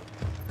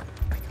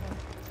 I can't.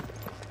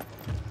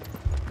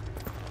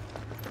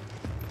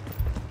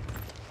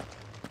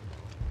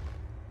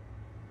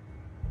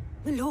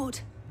 My lord.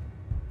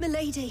 My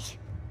lady.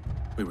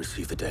 We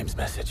received the dame's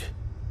message.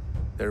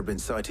 There have been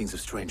sightings of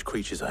strange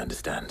creatures, I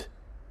understand.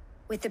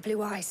 With the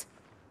blue eyes.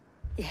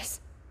 Yes.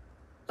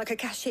 Like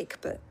Akashic,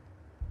 but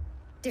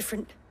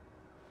different.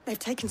 They've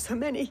taken so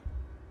many.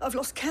 I've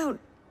lost count.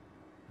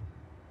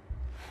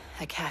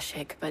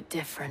 Akashic, but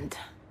different.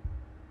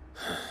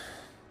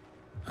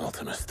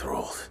 Ultimus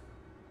thralls.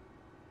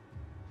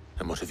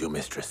 And what of your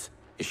mistress?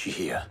 Is she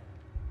here?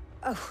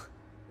 Oh,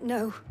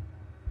 no.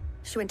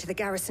 She went to the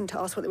garrison to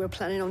ask what they were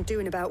planning on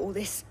doing about all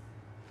this.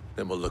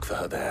 Then we'll look for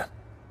her there.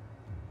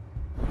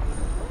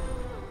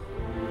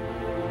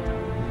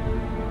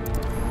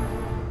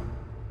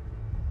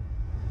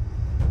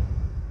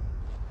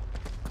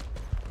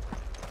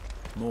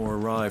 More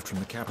arrived from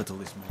the capital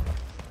this morning.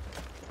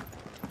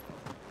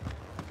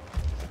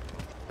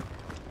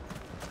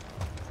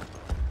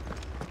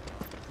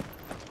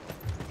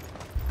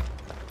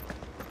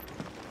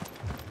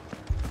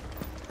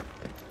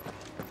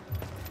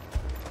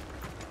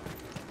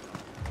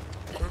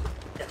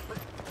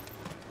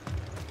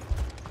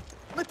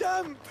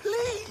 Sam,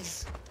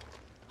 please!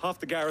 Half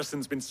the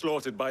garrison's been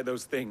slaughtered by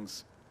those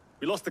things.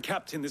 We lost the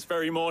captain this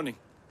very morning.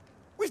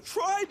 We've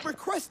tried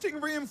requesting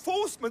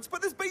reinforcements,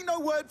 but there's been no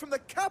word from the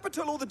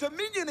capital or the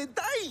Dominion in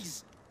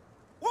days!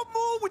 What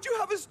more would you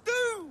have us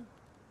do?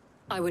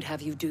 I would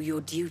have you do your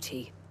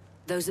duty.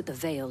 Those at the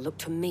Vale look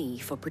to me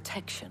for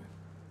protection.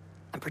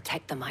 And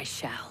protect them I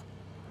shall,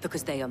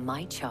 because they are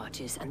my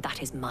charges and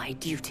that is my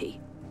duty.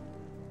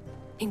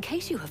 In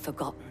case you have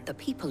forgotten, the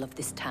people of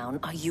this town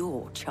are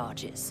your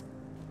charges.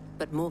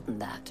 But more than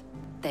that,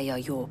 they are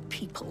your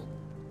people.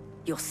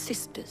 Your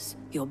sisters,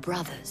 your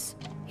brothers,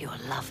 your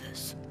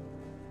lovers.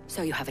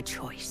 So you have a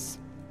choice.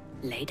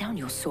 Lay down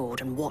your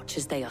sword and watch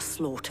as they are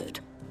slaughtered,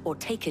 or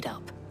take it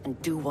up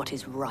and do what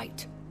is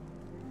right.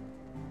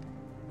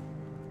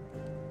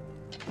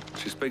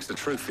 She speaks the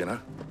truth, you know.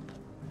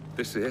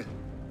 This here,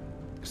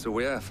 it's all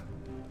we have.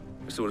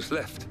 It's all that's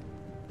left.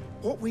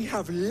 What we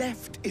have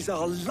left is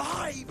our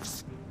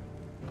lives!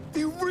 Do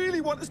you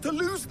really want us to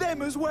lose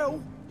them as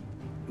well?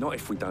 Not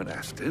if we don't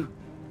have to.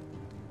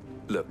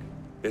 Look,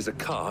 there's a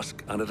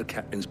cask under the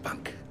captain's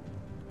bunk.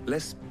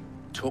 Let's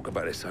talk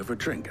about this over a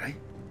drink, eh?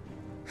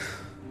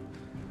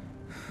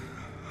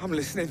 I'm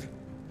listening.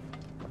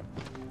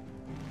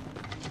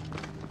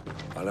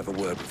 I'll have a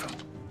word with him.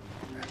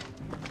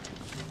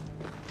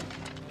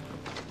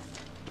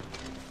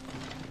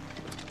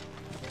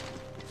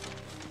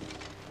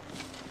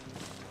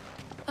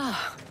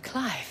 Ah,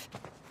 Clive.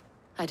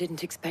 I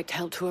didn't expect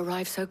help to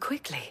arrive so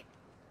quickly.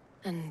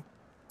 And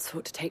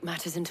sought to take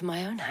matters into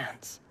my own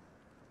hands.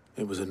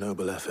 It was a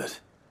noble effort,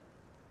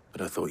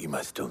 but I thought you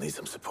might still need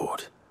some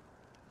support.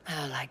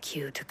 How like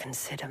you to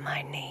consider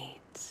my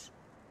needs.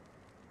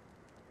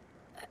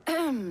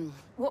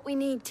 What we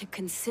need to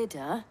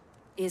consider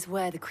is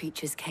where the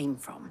creatures came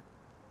from.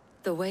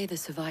 The way the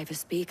survivors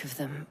speak of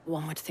them,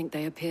 one would think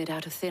they appeared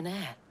out of thin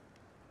air.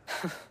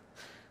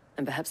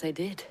 And perhaps they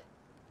did.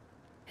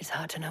 It's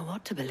hard to know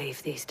what to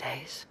believe these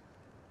days.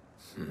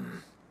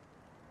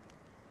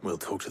 We'll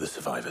talk to the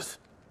survivors.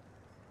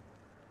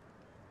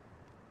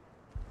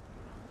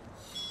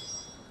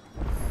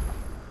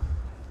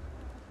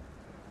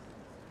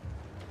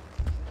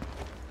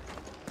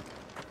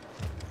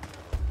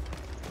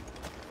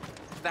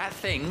 That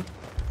thing,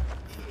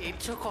 it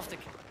took off the...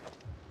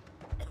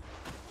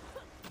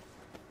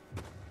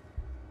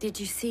 Did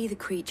you see the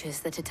creatures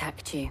that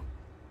attacked you?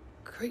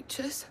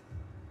 Creatures?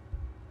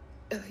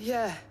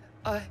 Yeah,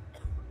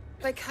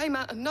 They came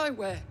out of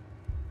nowhere.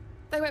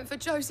 They went for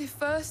Joseph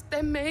first,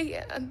 then me,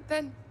 and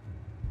then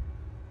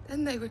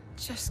they were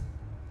just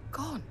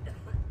gone.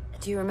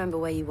 Do you remember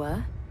where you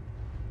were?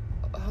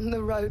 On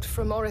the road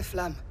from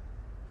Oriflamme.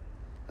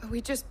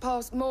 We just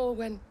passed Moor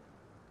when...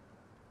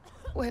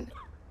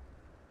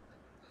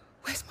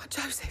 Where's my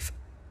Joseph?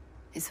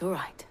 It's all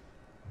right.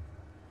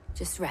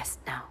 Just rest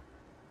now.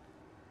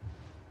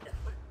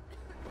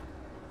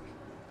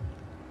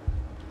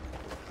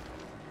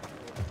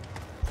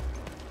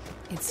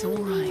 It's all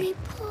right.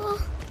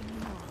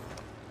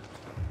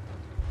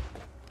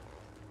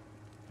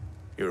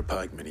 You're a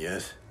pikeman,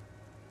 yes?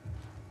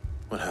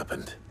 What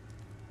happened?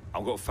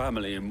 I've got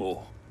family in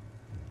Moor.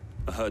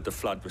 I heard the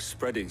flood was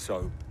spreading,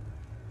 so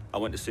I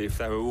went to see if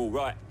they were all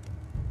right.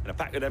 And a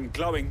pack of them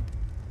glowing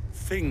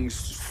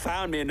things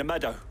found me in the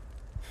meadow.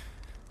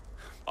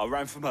 I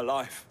ran for my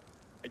life.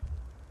 I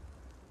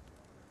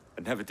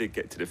never did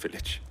get to the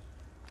village.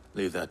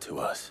 Leave that to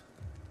us.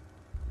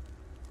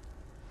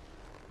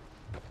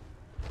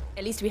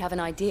 At least we have an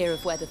idea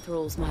of where the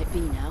thralls might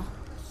be now.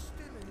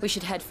 We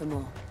should head for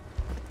more.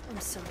 I'm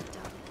sorry,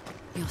 darling.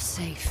 You're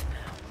safe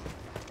now.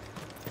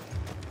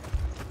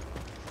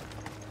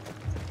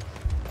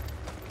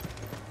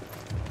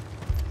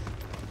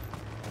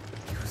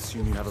 You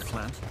assume you have a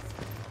plan?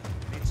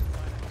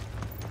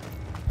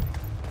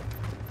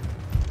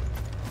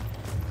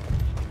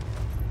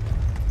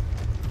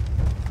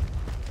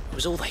 It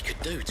was all they could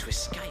do to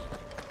escape.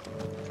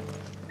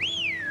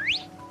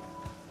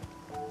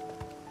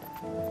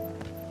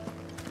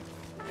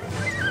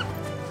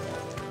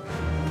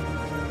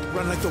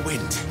 Run like the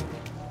wind.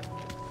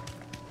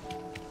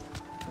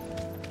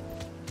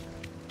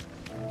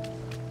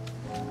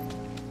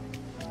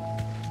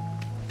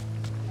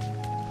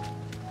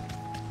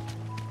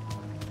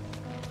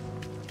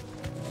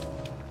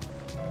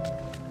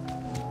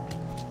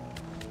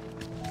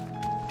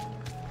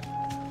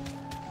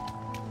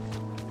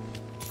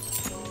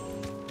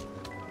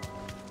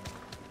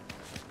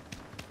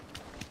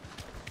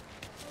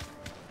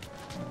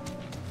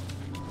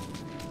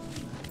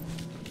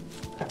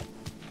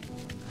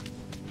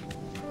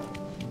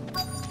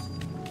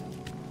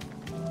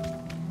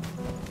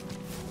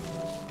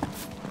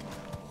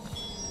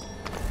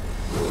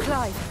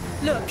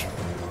 Clive, look!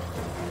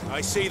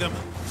 I see them.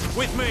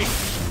 With me!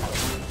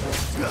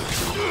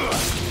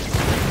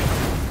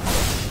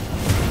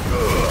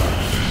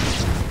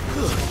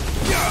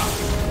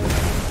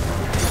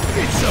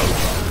 It's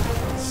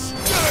over!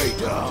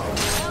 Stay down!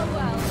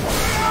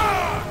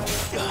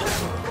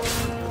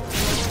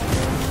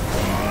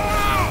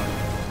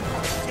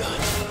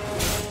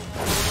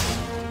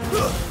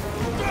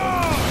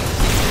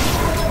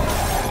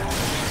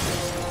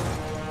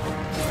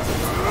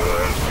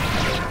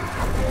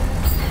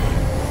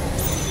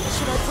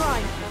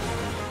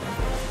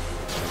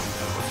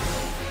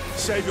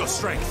 Save your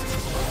strength.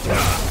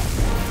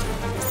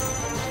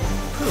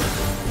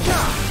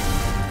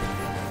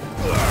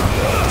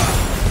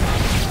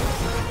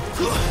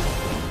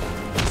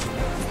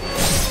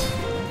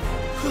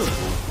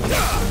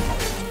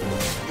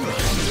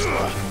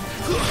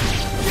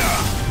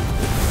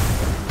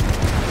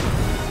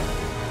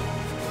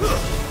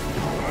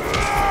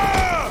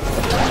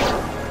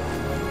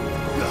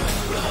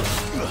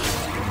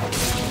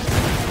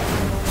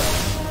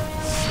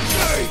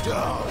 Stay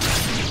down!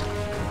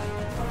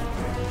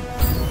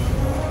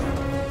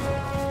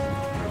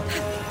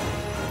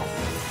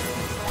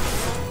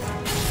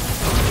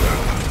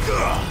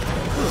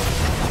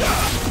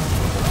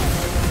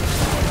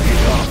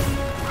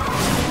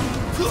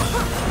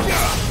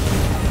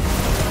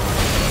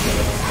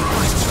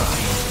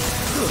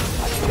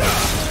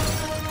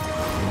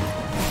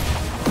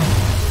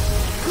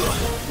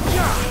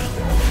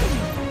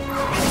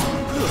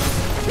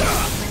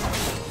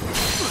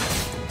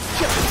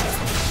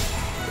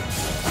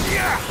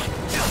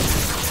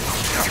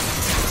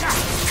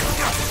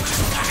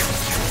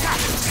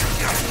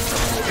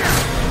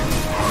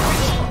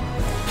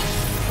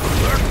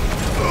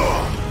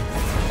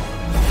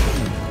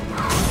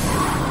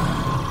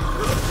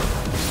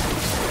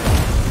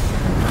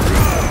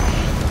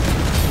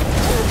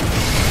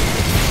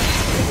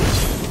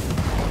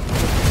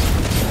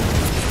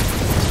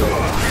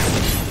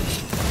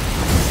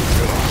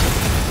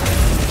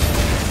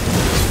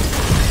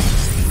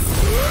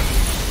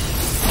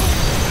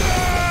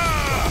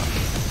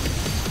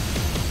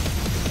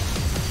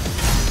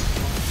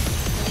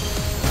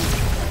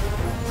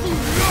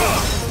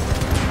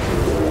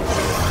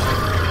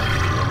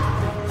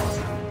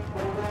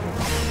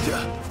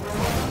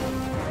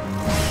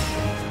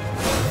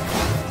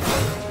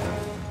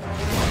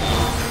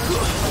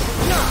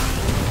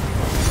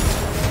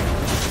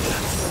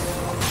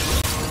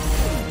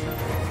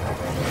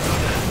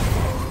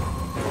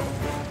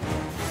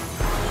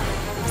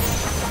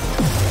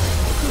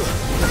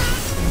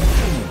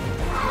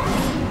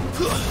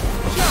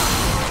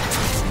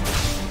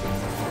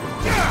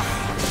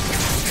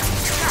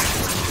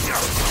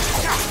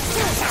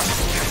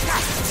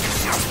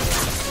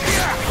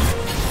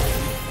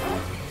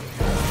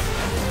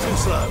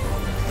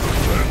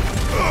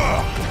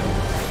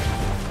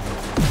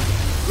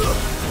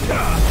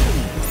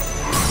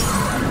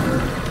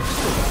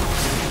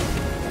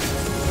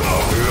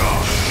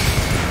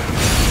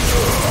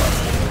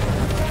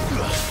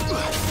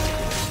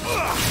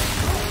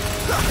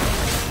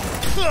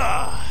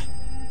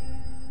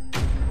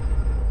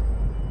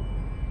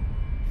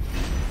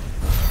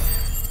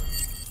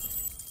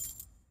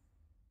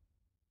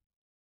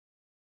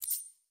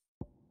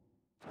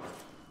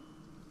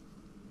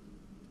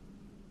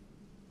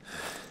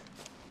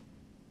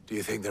 Do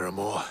you think there are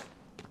more?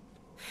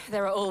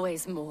 There are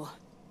always more.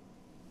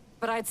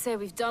 But I'd say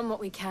we've done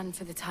what we can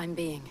for the time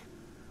being.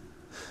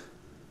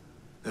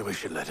 Then we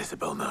should let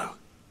Isabel know.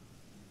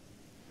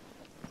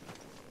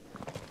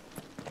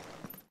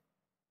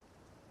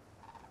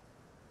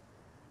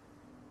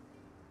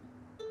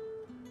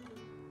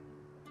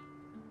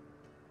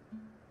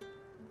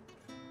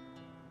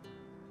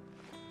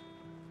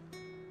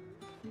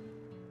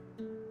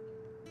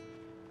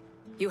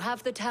 You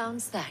have the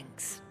town's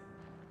thanks.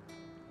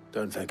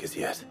 Don't thank us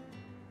yet.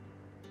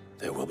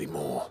 There will be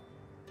more.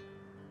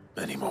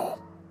 Many more.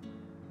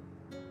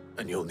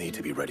 And you'll need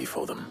to be ready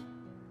for them.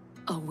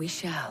 Oh, we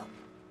shall.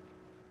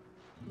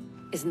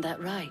 Isn't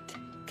that right,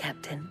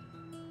 Captain?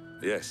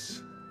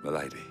 Yes,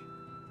 milady.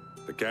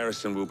 The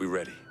garrison will be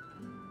ready.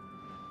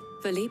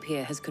 Philippe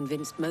here has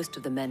convinced most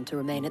of the men to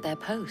remain at their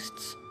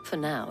posts. For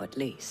now, at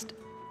least.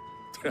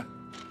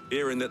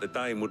 Hearing that the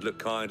Dame would look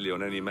kindly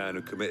on any man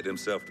who committed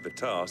himself to the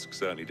task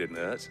certainly didn't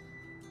hurt.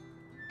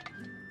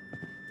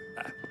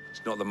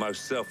 It's not the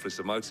most selfless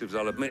of motives,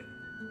 I'll admit.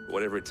 But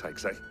whatever it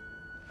takes, eh?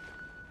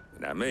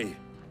 Now me,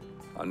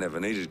 I never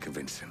needed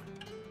convincing.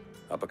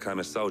 I became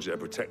a soldier to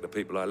protect the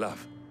people I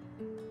love.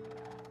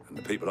 And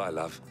the people I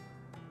love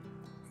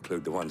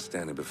include the ones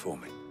standing before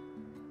me.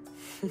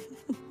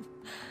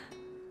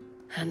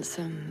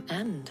 Handsome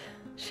and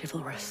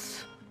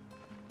chivalrous.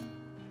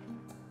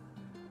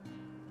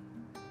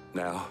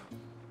 Now,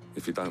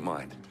 if you don't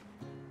mind,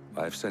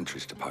 I have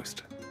sentries to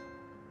post.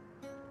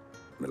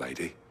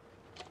 Milady.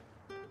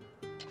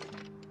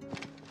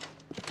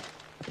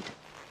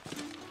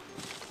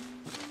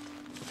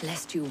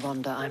 Lest you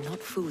wonder, I'm not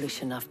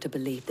foolish enough to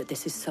believe that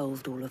this has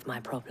solved all of my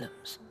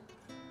problems.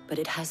 But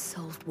it has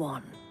solved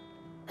one,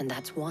 and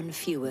that's one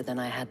fewer than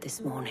I had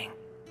this morning.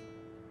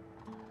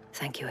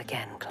 Thank you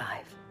again,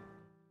 Clive.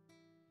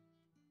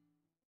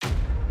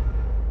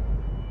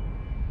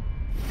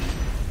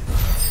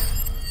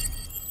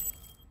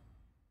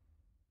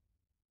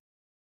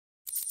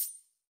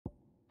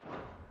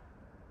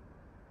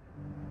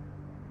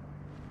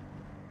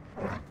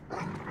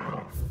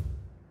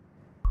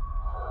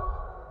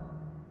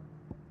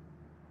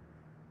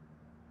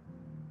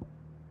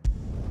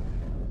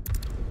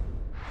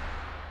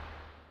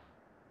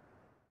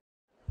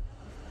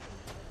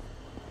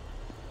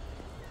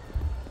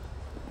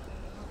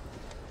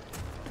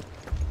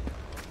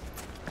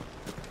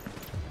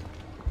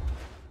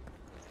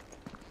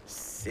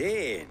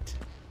 Sid.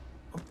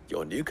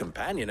 Your new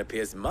companion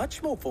appears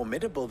much more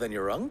formidable than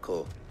your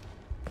uncle.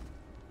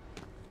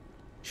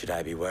 Should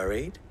I be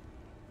worried?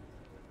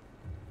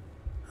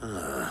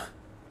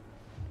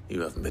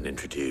 You haven't been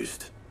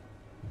introduced.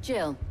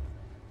 Jill,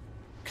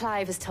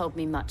 Clive has told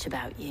me much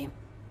about you.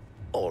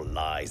 All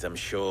lies, I'm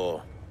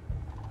sure.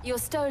 Your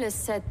Stolas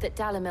said that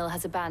Dalamil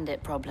has a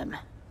bandit problem.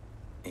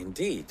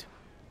 Indeed.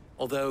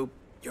 Although,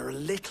 you're a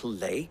little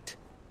late.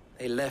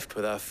 They left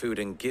with our food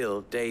and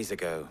guild days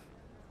ago.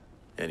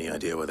 Any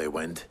idea where they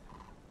went?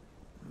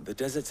 The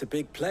desert's a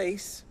big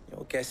place.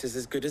 Your guess is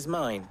as good as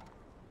mine.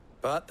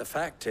 But the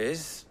fact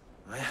is,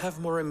 I have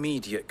more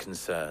immediate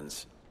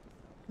concerns.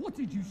 What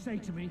did you say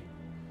to me?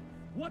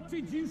 What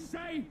did you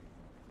say?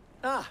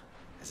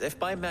 As if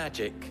by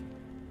magic.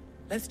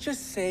 Let's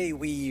just say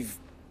we've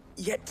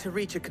yet to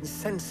reach a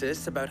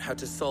consensus about how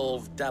to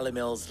solve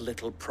Dalamil's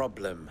little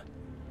problem.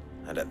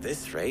 And at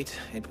this rate,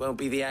 it won't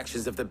be the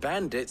actions of the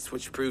bandits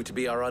which prove to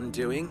be our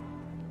undoing.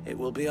 It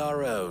will be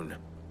our own.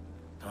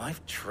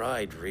 I've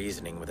tried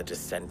reasoning with the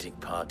dissenting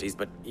parties,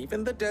 but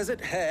even the Desert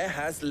Hare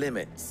has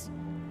limits.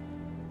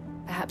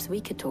 Perhaps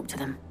we could talk to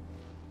them.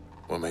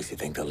 What makes you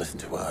think they'll listen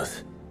to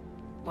us?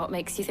 What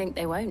makes you think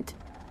they won't?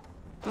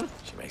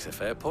 She makes a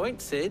fair point,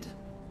 Sid.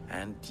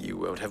 And you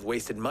won't have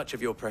wasted much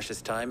of your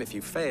precious time if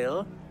you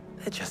fail.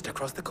 They're just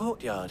across the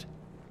courtyard.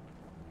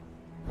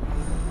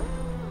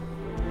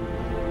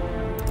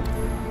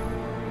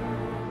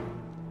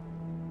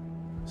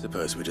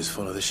 Suppose we just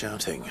follow the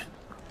shouting.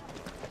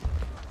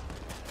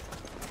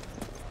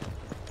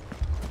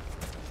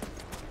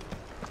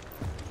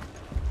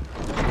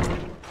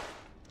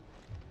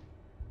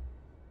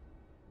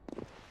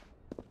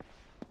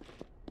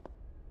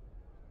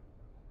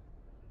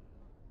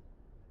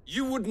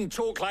 You wouldn't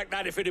talk like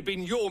that if it had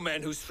been your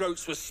men whose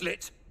throats were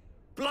slit.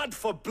 Blood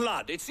for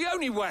blood, it's the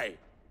only way.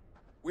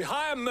 We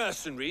hire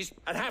mercenaries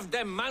and have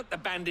them mount the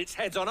bandits'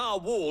 heads on our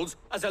walls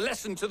as a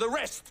lesson to the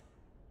rest.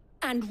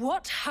 And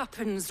what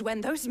happens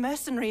when those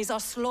mercenaries are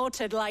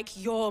slaughtered like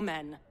your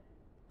men?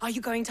 Are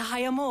you going to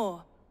hire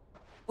more?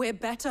 We're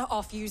better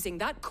off using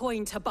that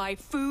coin to buy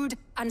food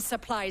and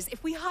supplies.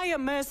 If we hire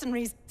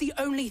mercenaries, the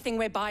only thing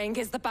we're buying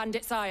is the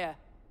bandits' ire.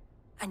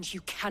 And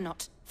you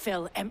cannot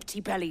fill empty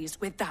bellies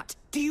with that.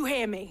 Do you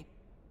hear me?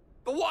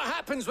 But what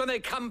happens when they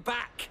come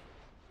back?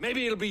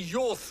 Maybe it'll be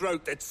your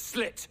throat that's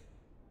slit.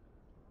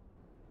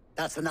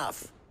 That's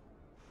enough.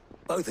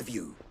 Both of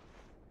you.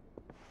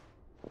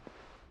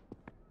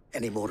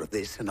 Any more of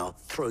this and I'll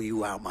throw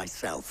you out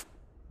myself.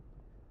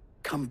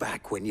 Come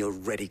back when you're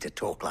ready to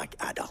talk like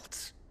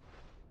adults.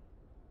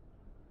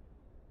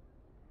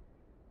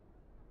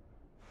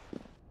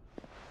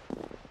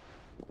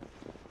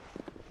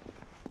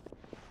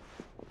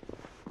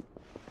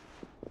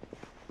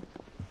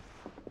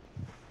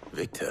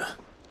 Victor.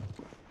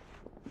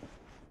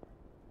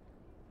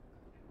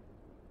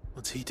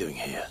 What's he doing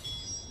here?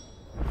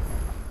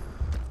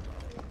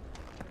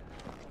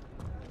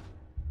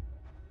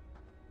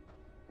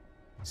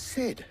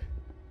 Sid.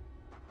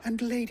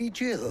 And Lady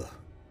Jill.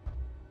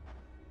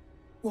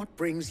 What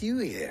brings you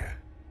here?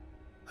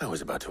 I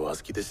was about to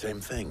ask you the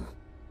same thing.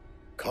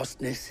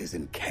 Costness is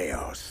in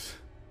chaos,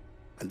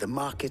 and the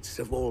markets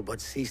have all but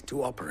ceased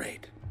to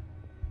operate.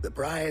 The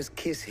Briar's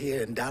Kiss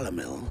here in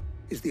Dalamil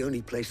is the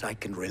only place I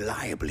can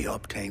reliably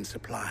obtain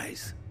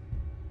supplies.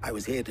 I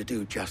was here to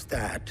do just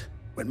that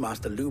when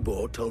Master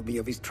Lubor told me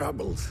of his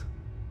troubles.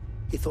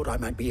 He thought I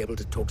might be able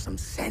to talk some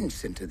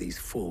sense into these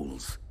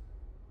fools.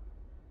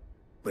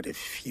 But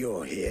if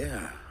you're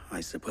here, I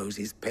suppose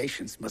his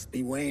patience must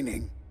be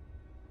waning.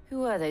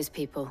 Who are those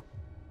people?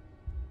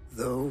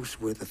 Those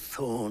were the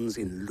thorns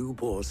in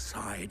Lubor's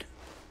side.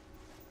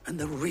 And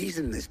the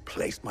reason this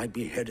place might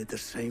be headed the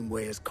same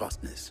way as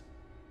Costness.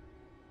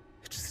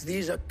 It's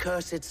these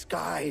accursed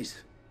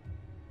skies.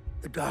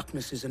 The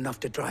darkness is enough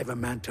to drive a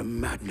man to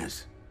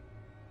madness.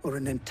 Or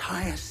an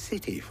entire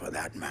city, for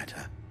that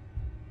matter.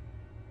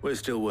 We're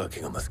still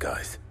working on the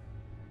skies.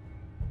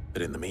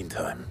 But in the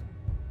meantime,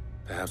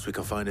 perhaps we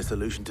can find a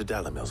solution to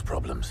Dalamil's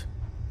problems.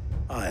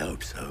 I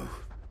hope so.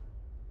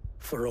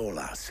 For all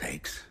our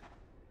sakes.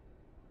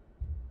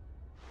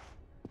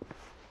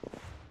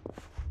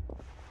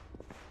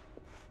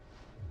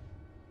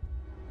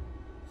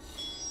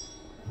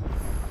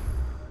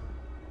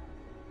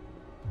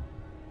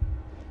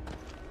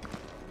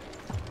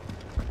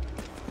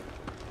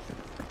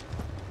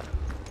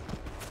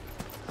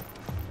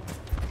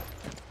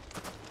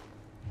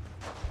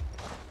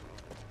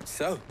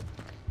 So,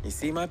 you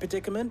see my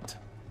predicament?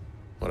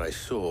 What I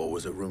saw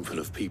was a room full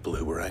of people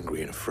who were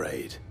angry and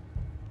afraid.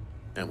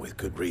 And with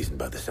good reason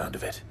by the sound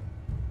of it.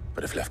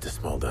 But if left to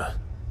smolder,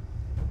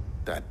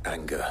 that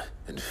anger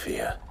and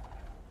fear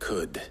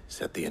could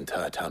set the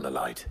entire town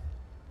alight.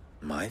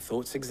 My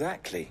thoughts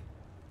exactly.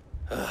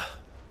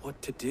 What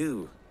to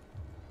do?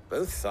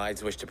 Both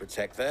sides wish to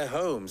protect their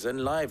homes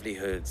and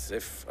livelihoods,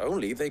 if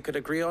only they could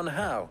agree on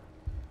how.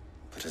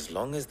 But as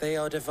long as they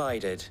are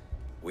divided,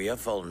 we are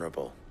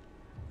vulnerable.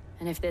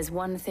 And if there's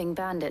one thing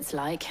bandits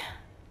like,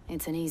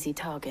 it's an easy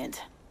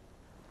target.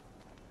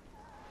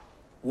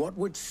 What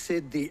would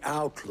Sid the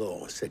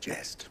Outlaw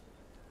suggest?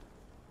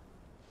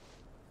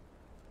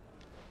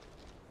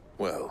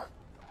 Well,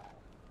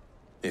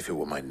 if it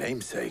were my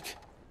namesake,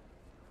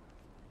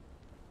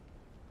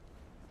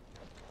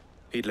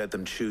 he'd let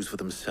them choose for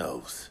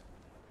themselves,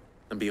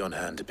 and be on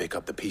hand to pick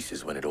up the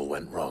pieces when it all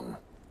went wrong.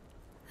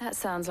 That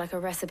sounds like a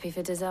recipe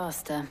for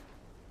disaster.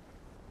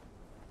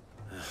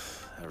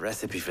 A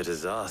recipe for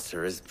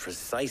disaster is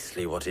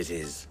precisely what it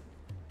is.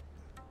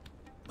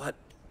 But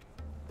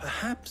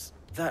perhaps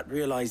that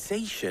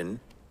realization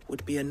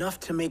would be enough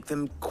to make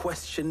them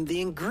question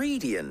the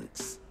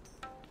ingredients.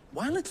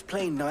 While it's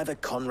plain neither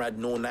Conrad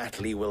nor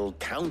Natalie will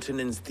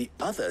countenance the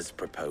other's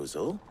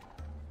proposal,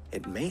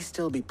 it may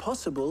still be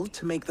possible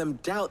to make them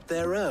doubt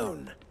their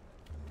own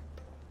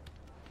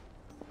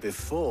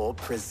before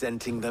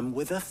presenting them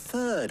with a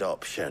third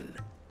option.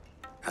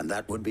 And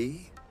that would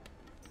be?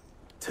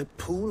 To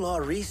pool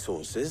our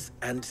resources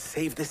and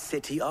save the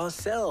city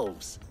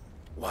ourselves.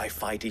 Why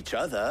fight each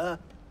other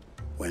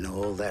when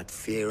all that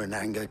fear and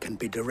anger can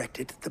be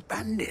directed at the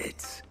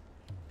bandits?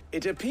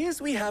 It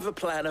appears we have a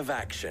plan of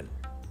action.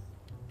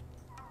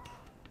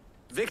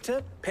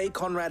 Victor, pay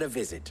Conrad a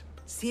visit.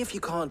 See if you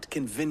can't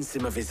convince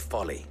him of his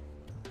folly.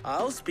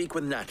 I'll speak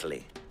with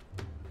Natalie.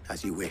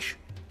 As you wish.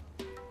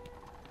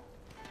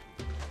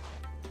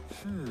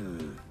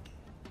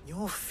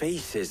 Your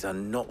faces are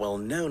not well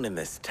known in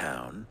this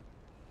town.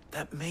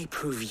 That may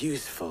prove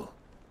useful.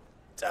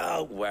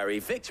 Don't worry,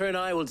 Victor and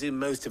I will do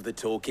most of the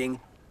talking.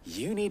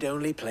 You need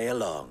only play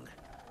along.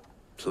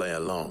 Play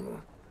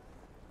along?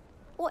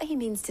 What he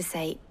means to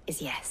say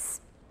is yes.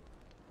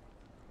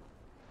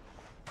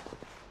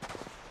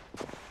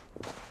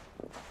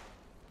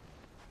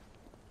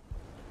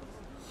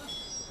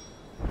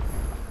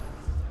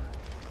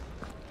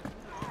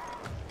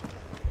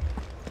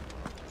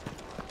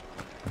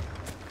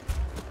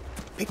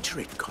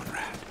 Picture it,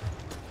 Conrad.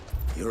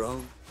 Your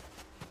own.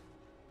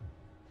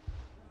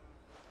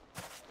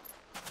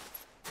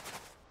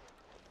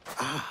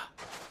 Ah,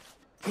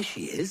 here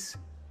she is.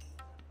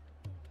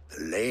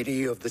 The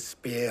Lady of the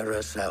Spear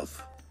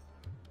herself.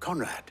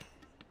 Conrad,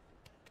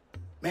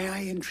 may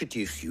I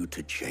introduce you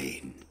to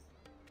Jane,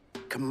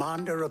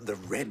 commander of the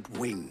Red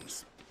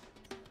Wings,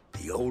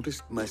 the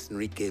oldest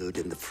mercenary guild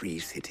in the Free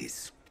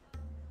Cities.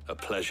 A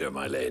pleasure,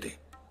 my lady.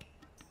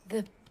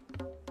 The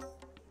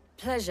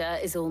pleasure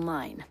is all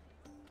mine.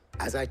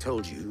 As I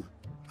told you,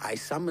 I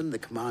summoned the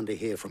commander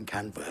here from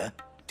Canberra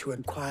to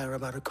inquire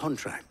about a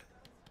contract.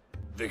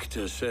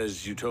 Victor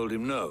says you told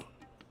him no.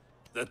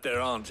 That there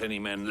aren't any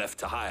men left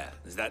to hire.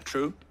 Is that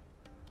true?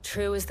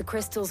 True as the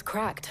crystals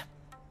cracked.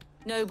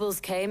 Nobles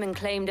came and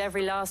claimed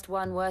every last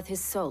one worth his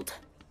salt.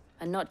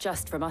 And not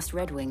just from us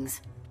Red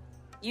Wings.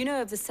 You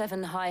know of the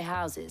 7 high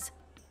houses.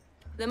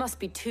 There must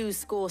be 2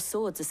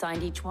 swords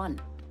assigned each one.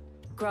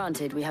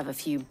 Granted, we have a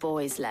few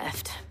boys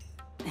left.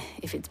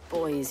 If it's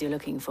boys you're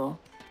looking for.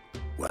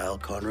 Well,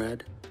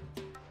 Conrad,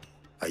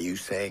 are you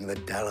saying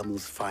that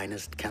Dalimil's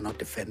finest cannot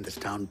defend this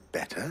town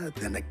better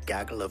than a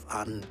gaggle of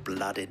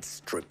unblooded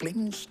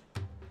striplings?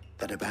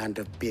 That a band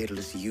of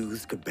beardless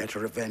youths could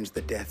better avenge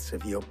the deaths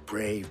of your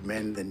brave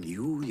men than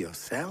you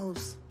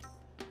yourselves?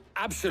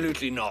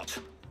 Absolutely not.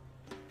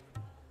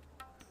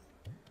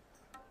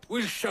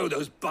 We'll show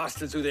those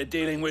bastards who they're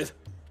dealing with.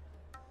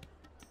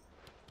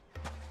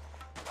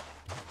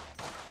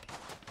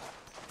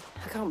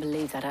 I can't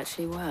believe that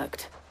actually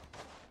worked.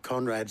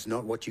 Conrad's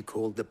not what you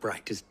called the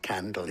brightest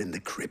candle in the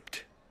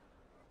crypt.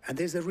 And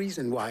there's a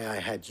reason why I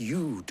had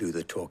you do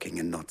the talking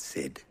and not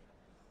Sid.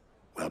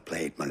 Well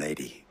played, my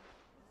lady.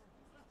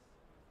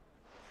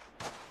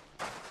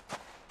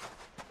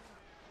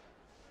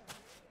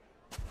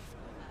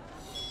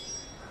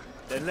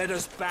 Then let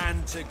us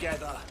band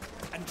together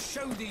and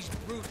show these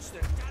brutes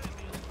that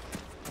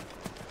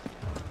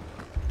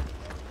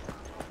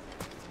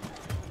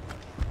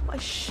My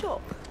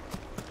shop.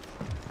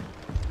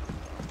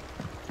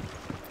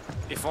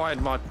 If I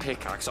had my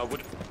pickaxe, I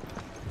would...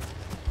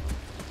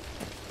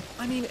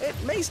 I mean, it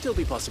may still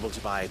be possible to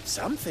buy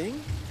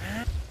something.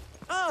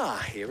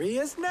 Ah, here he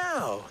is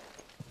now.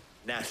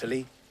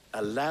 Natalie,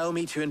 allow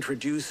me to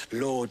introduce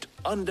Lord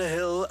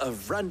Underhill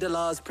of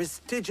Randalar's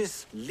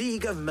prestigious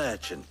League of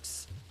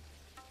Merchants.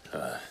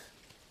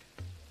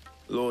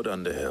 Lord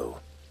Underhill.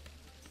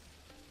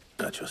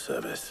 At your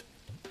service.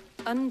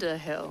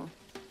 Underhill?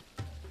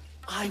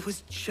 I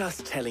was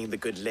just telling the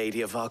good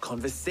lady of our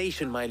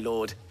conversation, my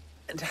lord,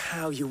 and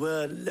how you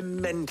were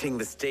lamenting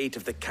the state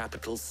of the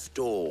capital's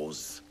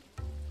stores.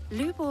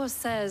 Lubor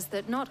says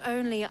that not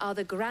only are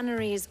the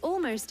granaries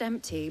almost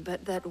empty,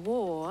 but that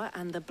war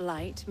and the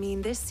Blight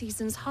mean this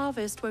season's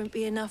harvest won't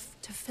be enough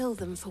to fill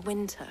them for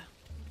winter.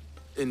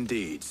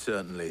 Indeed,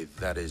 certainly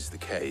that is the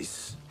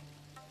case.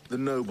 The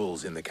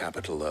nobles in the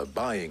capital are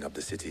buying up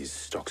the city's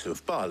stocks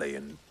of barley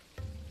and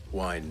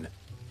wine,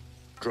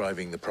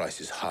 driving the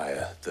prices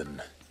higher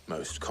than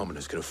most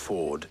commoners can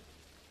afford.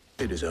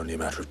 It is only a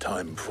matter of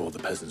time before the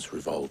peasants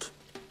revolt.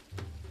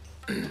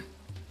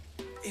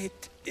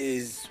 It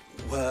is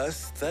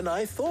worse than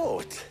I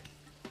thought.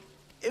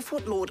 If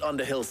what Lord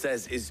Underhill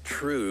says is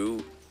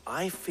true,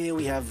 I fear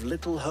we have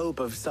little hope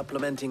of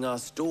supplementing our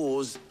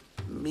stores,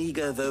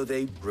 meager though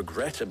they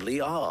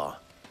regrettably are.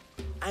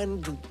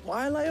 And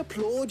while I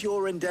applaud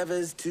your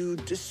endeavors to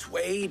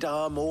dissuade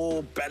our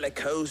more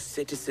bellicose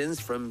citizens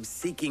from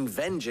seeking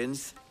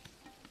vengeance,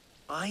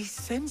 I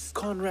sense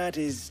Conrad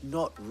is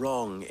not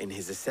wrong in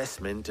his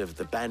assessment of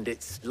the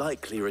bandits'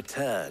 likely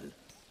return.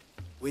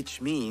 Which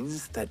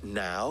means that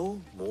now,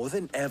 more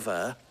than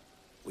ever,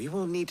 we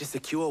will need to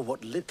secure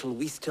what little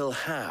we still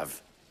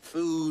have.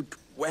 Food,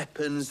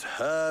 weapons,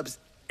 herbs,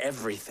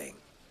 everything.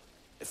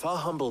 If our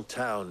humble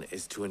town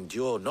is to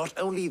endure not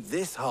only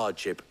this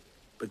hardship,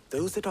 but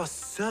those that are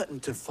certain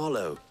to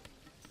follow,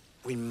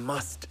 we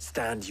must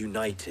stand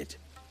united.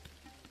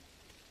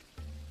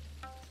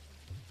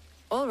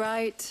 All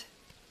right.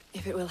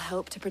 If it will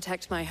help to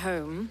protect my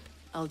home,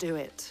 I'll do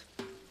it.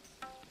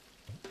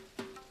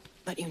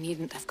 But you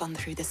needn't have gone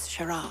through this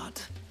charade.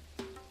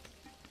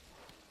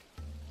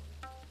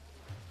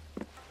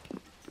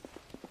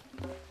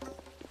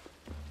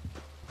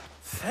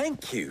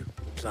 Thank you,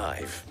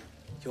 Clive.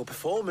 Your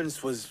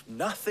performance was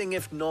nothing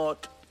if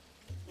not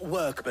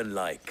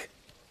workmanlike.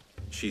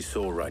 She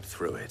saw right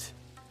through it.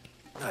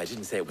 I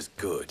didn't say it was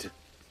good,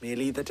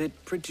 merely that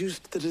it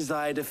produced the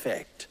desired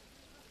effect.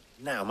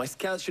 Now, my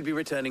scouts should be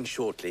returning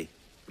shortly.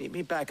 Meet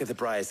me back at the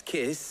Briar's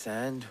Kiss,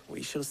 and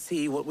we shall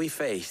see what we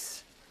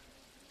face.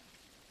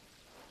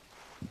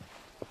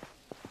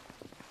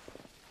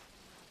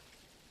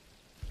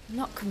 I'm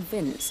not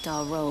convinced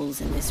our roles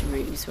in this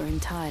ruse were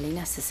entirely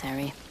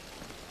necessary.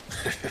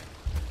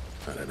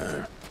 I don't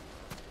know.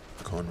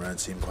 Conrad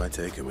seemed quite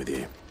taken with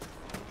you.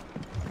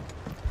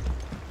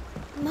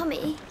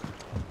 Mummy,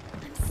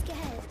 I'm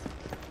scared.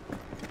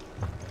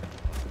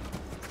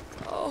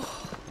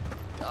 Oh,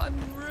 I'm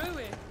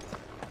ruined.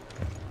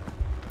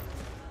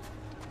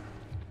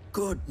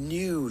 Good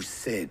news,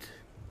 Sid.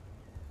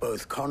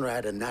 Both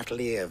Conrad and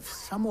Natalie have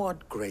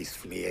somewhat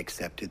gracefully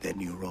accepted their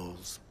new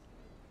roles.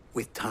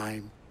 With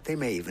time, they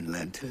may even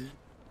learn to.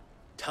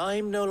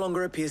 Time no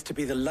longer appears to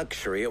be the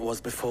luxury it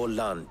was before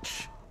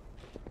lunch.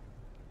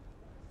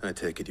 I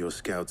take it your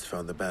scouts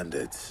found the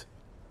bandits.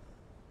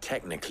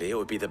 Technically, it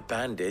would be the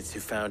bandits who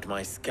found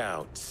my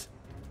scouts.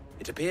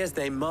 It appears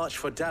they march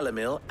for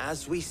Dalimil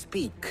as we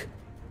speak.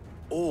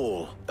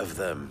 All of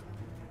them.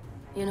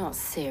 You're not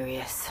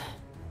serious.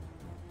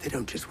 They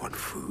don't just want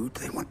food,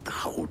 they want the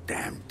whole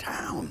damn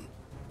town.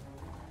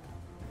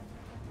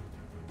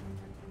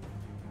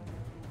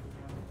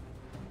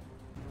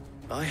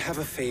 I have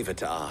a favor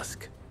to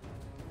ask.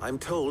 I'm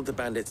told the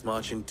bandits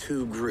march in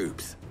two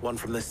groups, one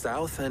from the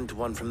south and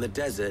one from the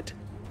desert,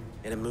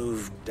 in a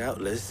move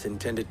doubtless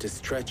intended to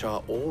stretch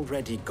our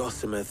already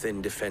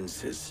gossamer-thin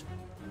defenses.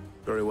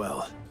 Very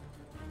well.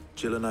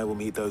 Jill and I will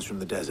meet those from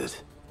the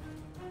desert.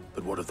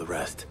 But what of the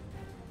rest?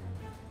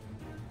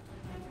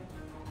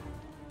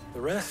 The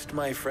rest,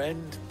 my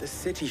friend, the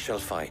city shall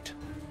fight.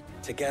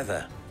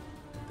 Together.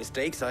 The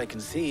stakes, I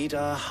concede,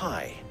 are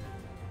high.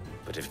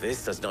 But if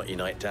this does not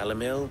unite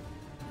Dalimil,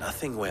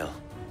 nothing will.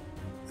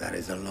 That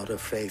is a lot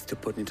of faith to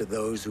put into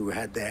those who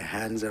had their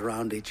hands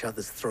around each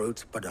other's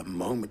throats but a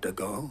moment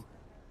ago.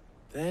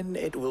 Then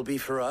it will be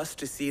for us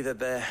to see that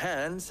their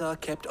hands are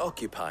kept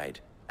occupied.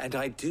 And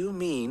I do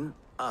mean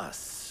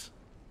us.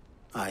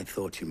 I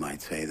thought you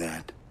might say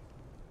that.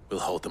 We'll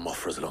hold them off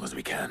for as long as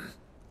we can.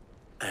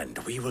 And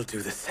we will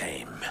do the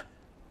same.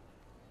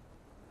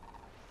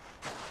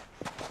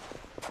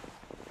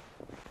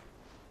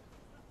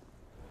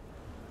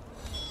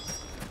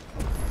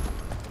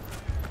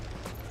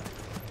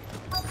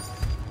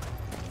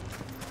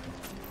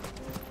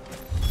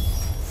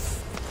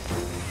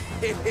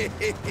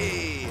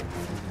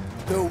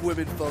 The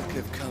women folk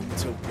have come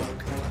to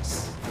welcome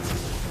us.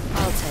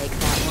 I'll take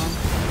that one.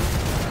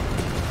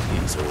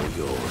 He's all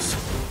yours.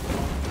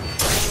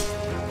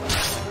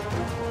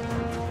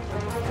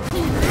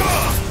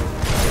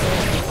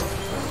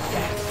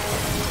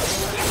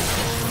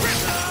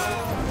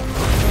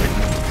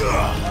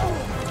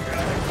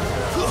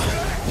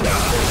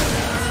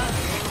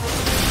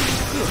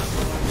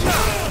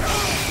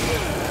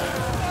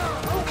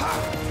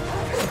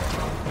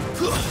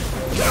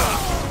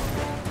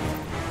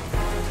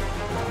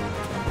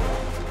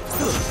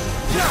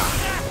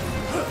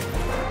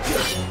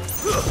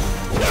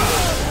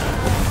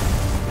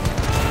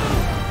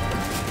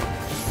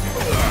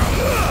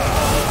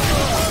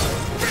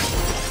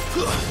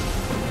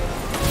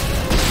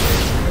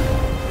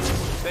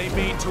 They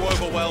mean to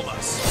overwhelm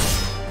us.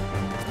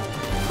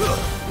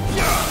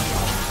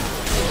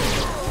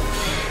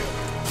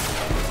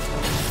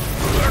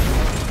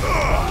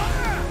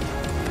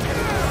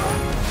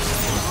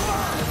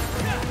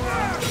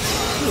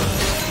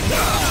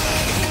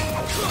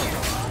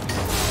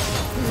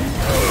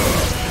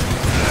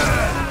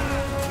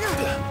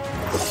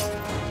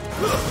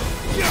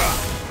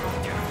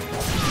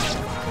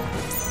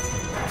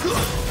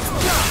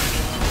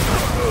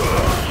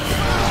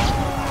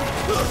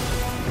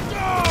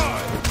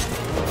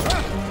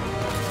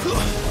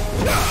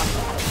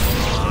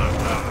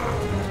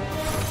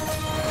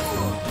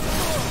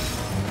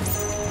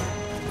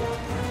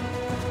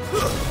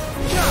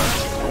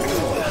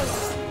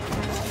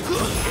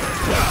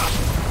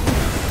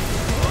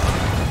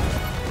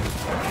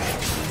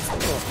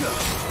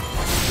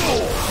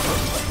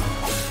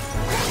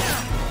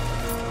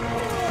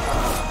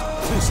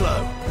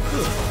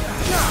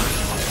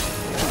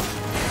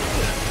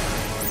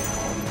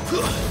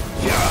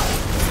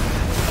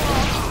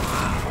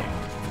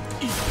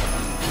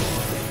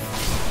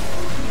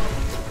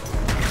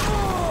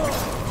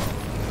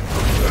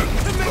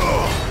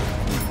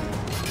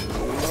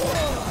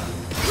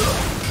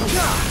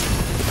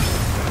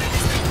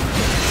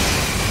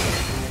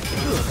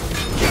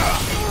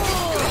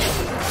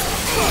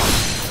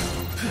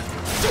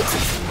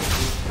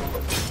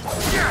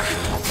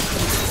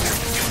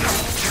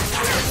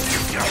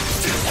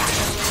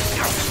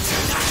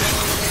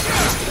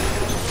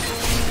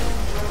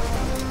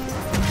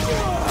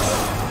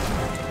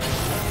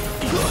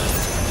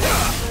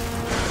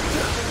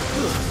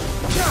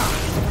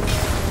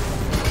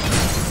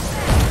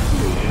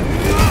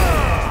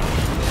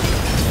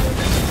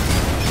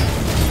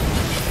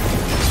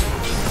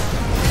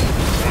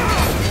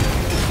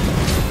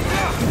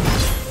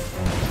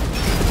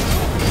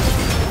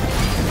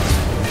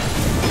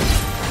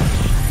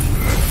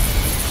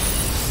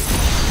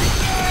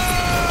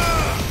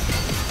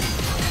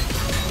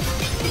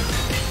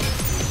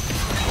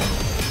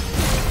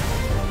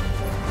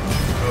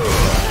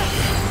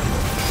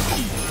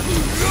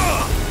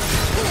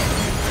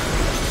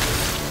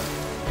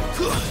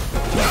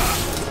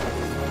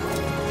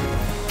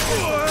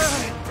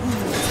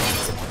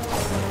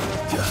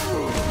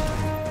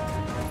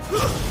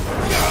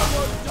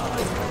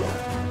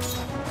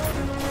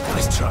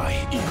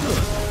 die.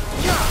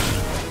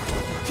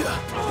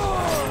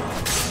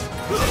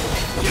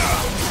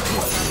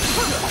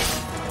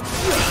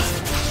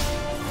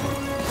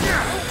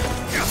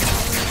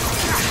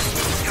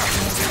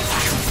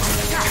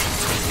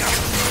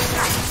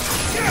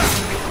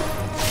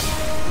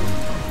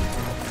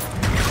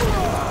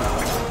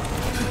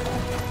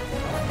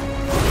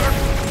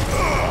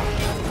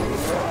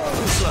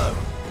 Slow.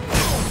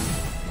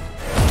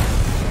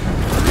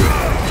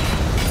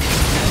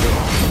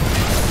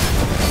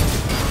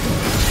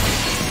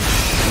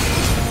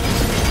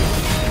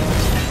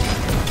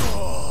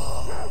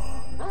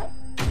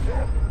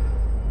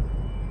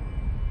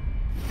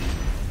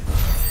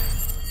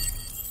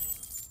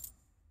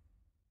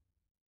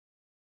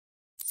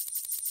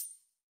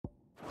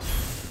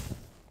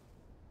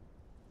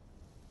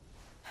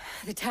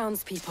 The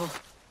townspeople.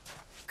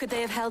 Could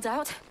they have held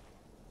out?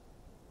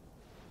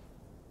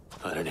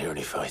 I don't hear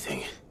any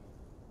fighting.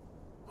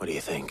 What do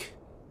you think?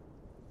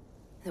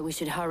 That we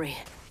should hurry.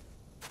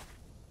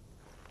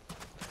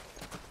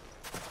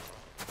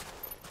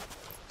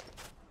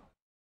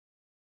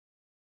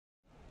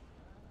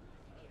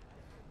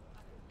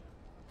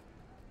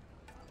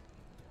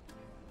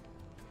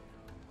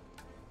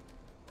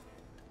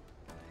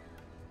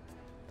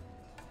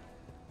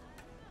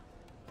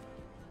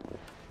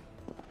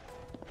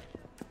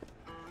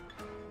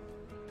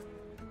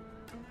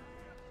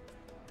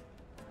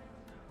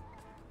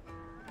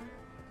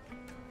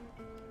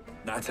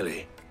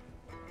 Natalie,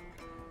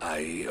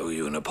 I owe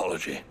you an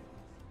apology.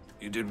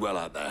 You did well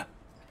out there.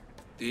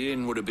 The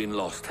inn would have been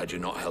lost had you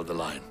not held the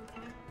line.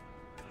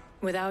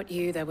 Without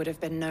you, there would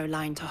have been no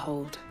line to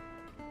hold.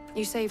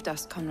 You saved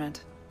us, Conrad.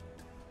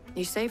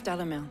 You saved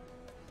Dalimil.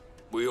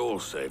 We all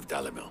saved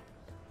Dalimil.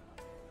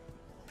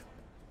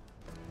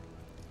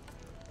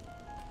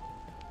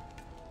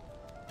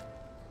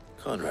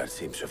 Conrad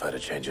seems to have had a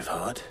change of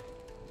heart.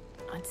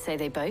 I'd say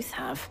they both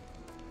have.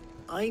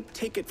 I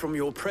take it from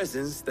your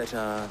presence that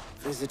our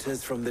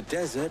visitors from the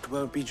desert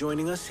won't be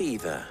joining us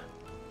either.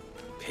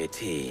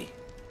 Pity.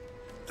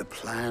 The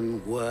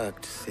plan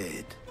worked,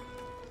 Sid.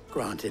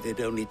 Granted, it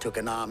only took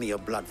an army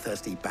of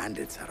bloodthirsty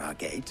bandits at our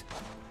gate.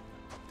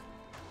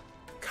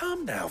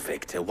 Calm now,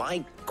 Victor.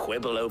 Why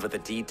quibble over the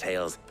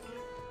details?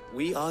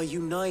 We are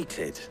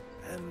united,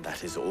 and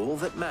that is all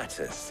that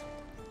matters.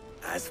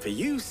 As for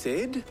you,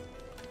 Sid,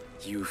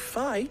 you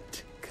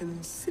fight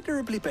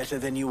considerably better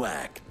than you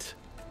act.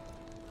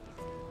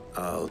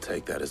 I'll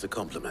take that as a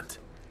compliment.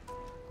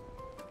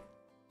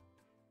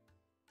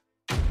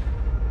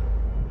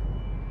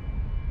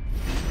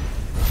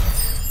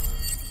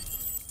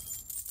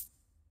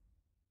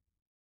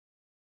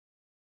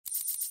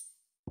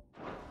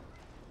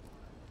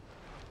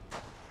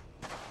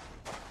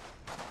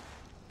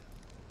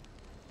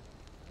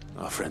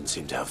 Our friends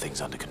seem to have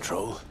things under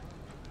control.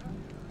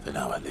 For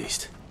now, at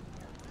least.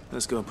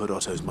 Let's go and put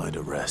Otto's mind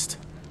at rest.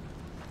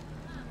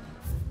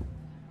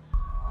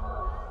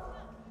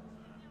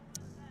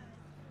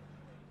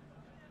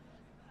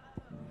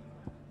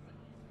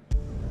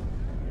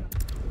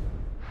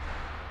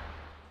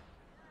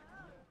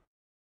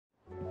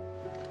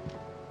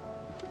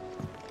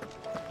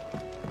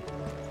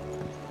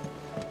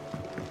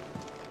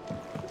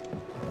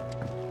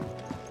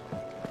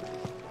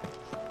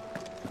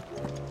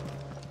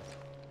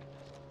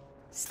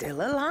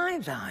 Still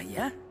alive, are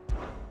you?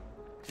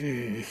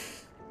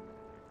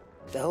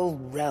 The whole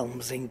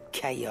realm's in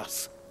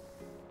chaos.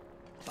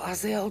 But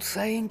as the old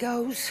saying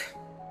goes...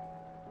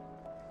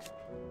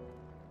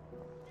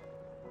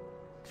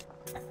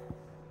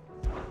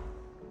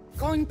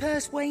 Coin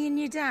purse weighing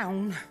you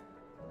down?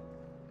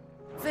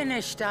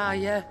 Finished, are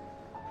you?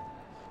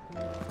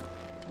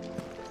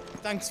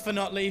 Thanks for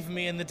not leaving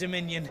me in the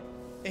Dominion.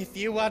 If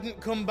you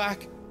hadn't come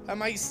back, I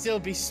might still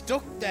be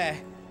stuck there.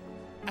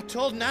 I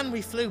told Nan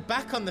we flew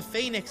back on the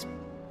Phoenix,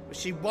 but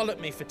she walloped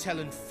me for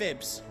telling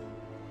fibs.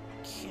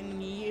 Can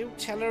you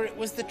tell her it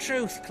was the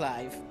truth,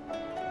 Clive?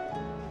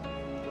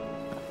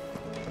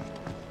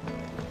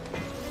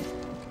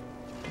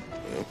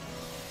 Well,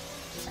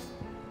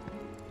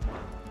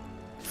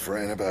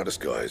 fraying about us,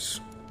 guys.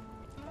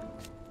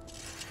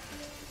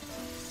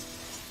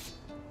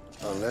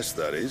 Unless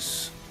that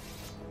is...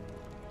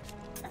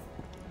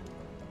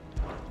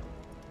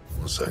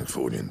 Not saying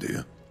fortune, do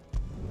you?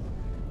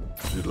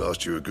 It'd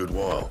last you a good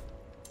while.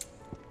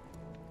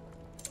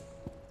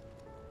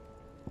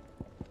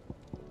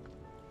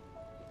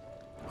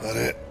 That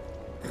it?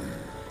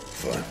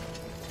 Fine.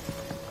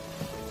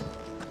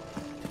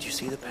 Did you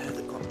see the pair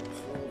that got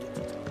hauled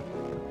into town?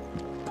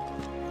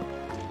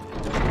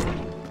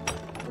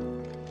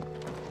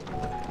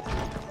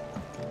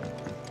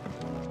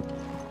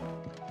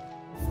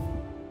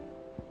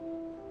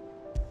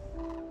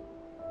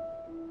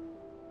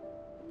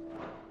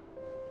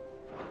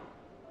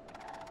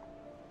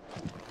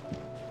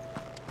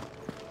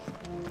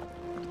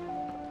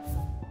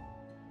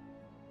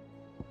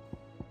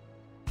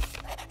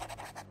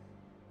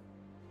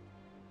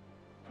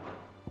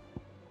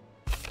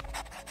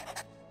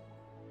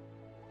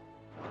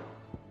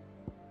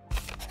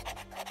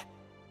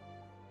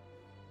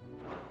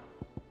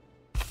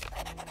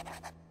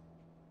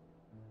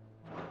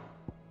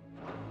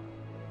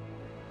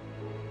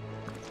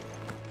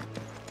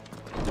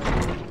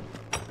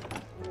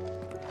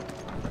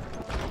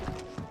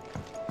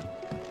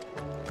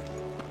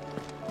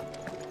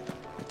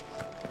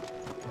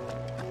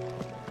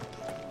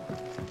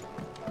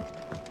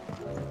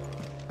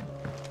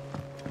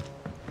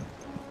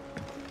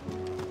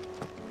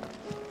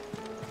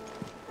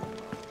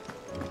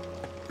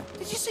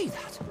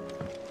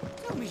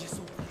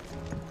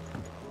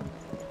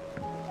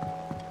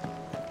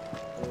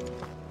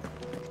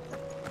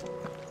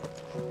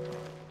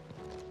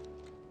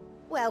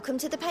 Welcome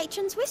to the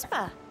Patron's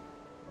Whisper.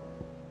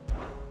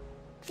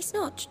 It's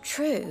not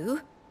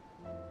true.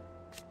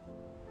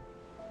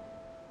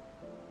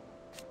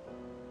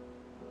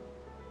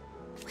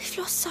 We've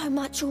lost so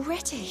much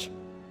already.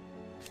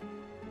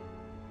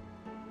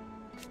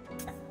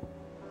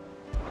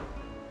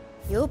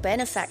 Your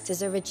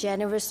benefactors are a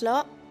generous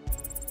lot.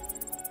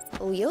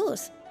 All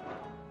yours.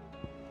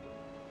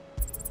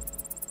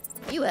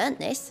 You earned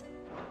this.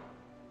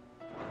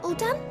 All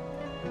done?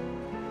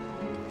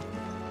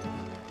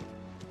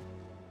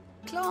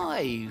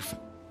 Clive.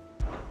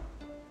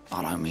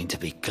 I don't mean to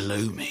be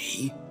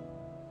gloomy.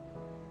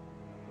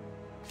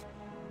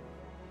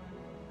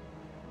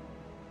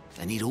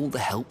 They need all the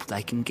help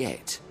they can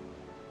get.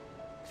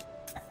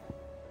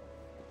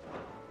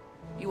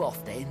 You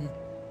off then?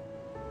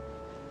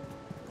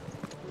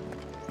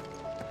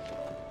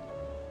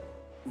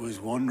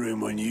 Was wondering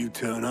when you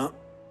turn up.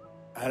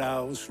 Had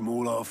owls from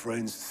all our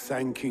friends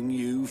thanking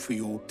you for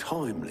your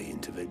timely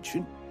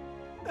intervention.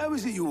 How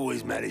is it you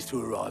always manage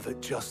to arrive at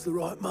just the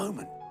right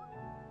moment?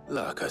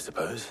 Luck, I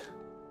suppose.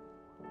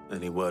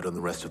 Any word on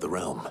the rest of the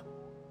realm?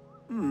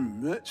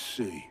 Let's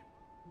see.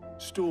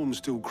 Storm's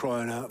still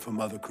crying out for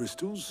mother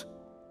crystals.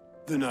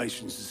 The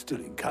nations are still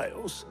in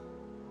chaos.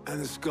 And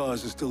the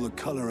skies are still the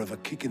colour of a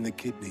kick in the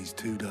kidneys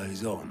 2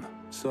 days on.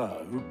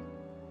 So...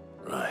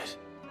 Right.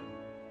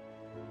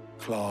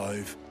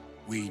 Clive,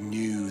 we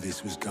knew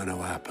this was going to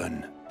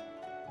happen.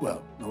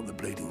 Well, not the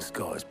bleeding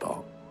skies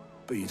part,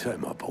 but you take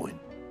my point.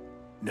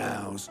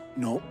 Now's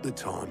not the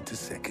time to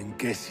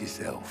second-guess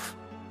yourself.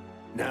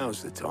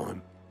 Now's the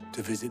time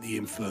to visit the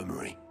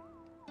infirmary.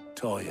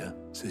 Taya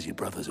says your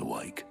brother's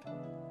awake.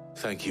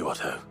 Thank you,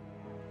 Otto.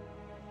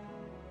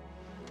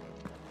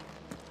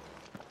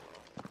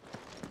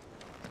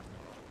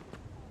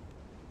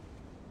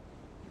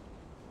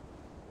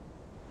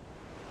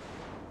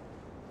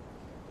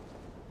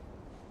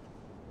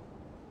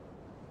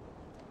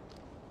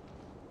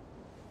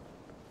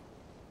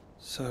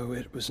 So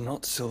it was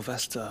not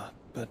Sylvester,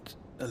 but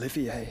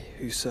Olivier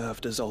who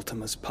served as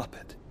Ultima's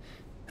puppet.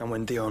 And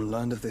when Dion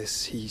learned of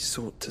this, he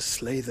sought to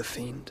slay the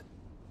fiend.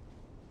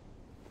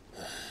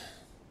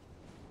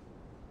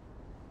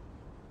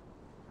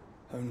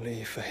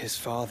 Only for his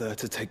father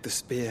to take the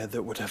spear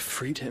that would have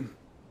freed him.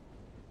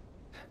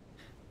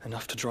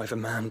 Enough to drive a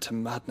man to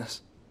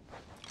madness.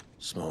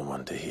 Small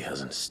wonder he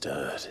hasn't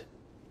stirred.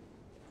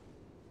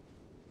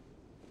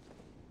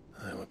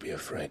 I would be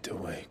afraid to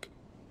wake.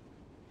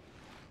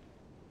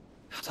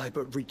 Had I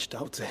but reached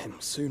out to him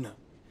sooner,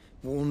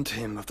 warned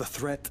him of the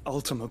threat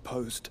Ultima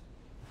posed.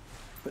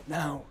 But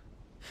now,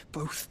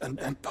 both an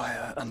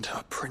empire and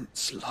her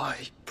prince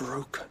lie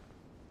broken.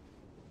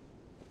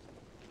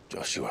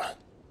 Joshua,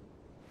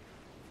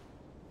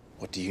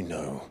 what do you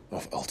know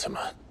of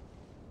Ultima?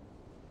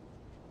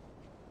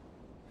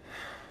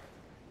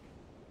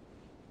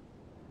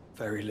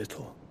 Very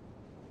little,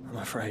 I'm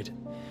afraid.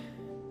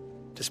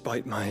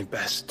 Despite my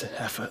best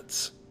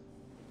efforts.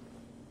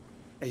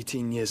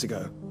 18 years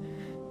ago,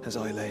 as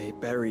I lay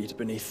buried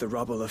beneath the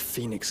rubble of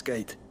Phoenix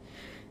Gate,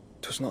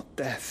 'twas not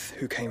death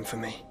who came for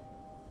me,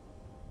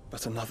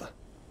 but another.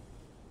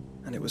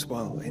 And it was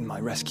while in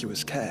my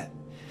rescuer's care,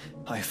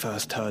 I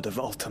first heard of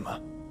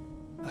Ultima.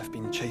 I've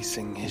been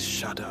chasing his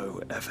shadow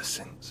ever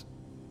since.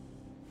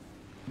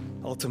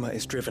 Ultima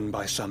is driven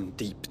by some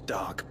deep,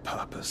 dark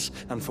purpose,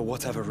 and for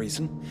whatever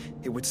reason,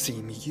 it would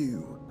seem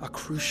you are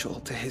crucial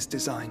to his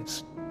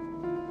designs.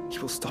 He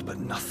will stop at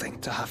nothing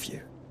to have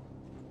you,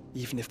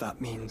 even if that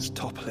means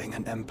toppling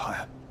an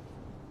empire.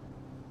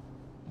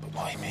 But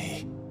why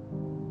me?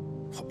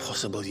 What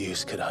possible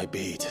use could I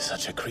be to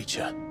such a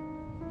creature?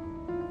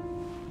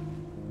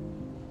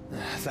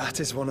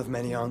 That is one of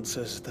many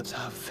answers that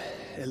have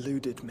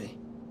eluded me.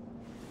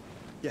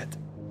 Yet,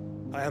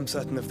 I am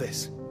certain of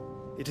this.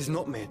 It is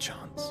not mere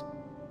chance.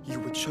 You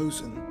were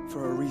chosen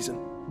for a reason.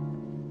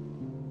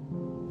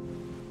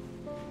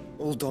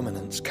 All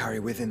dominants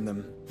carry within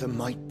them the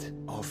might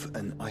of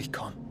an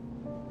icon.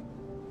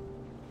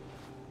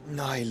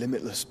 Nigh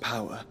limitless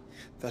power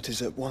that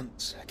is at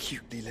once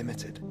acutely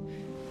limited.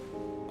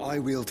 I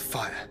wield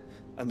fire,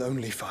 and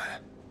only fire.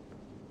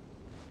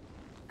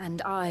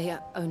 And I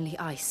only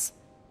ice.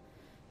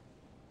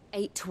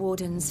 8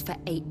 wardens for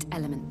 8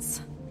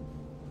 elements.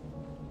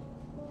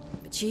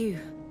 But you,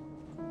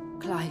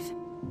 Clive.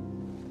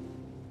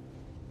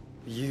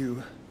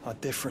 You are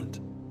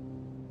different.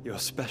 You're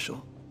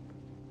special.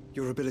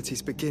 Your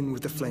abilities begin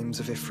with the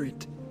flames of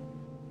Ifrit.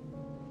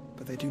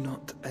 But they do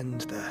not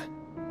end there.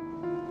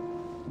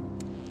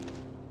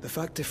 The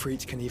fact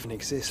Ifrit can even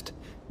exist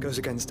goes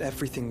against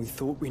everything we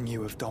thought we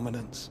knew of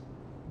dominance.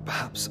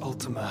 Perhaps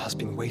Ultima has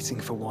been waiting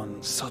for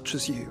one such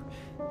as you,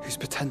 whose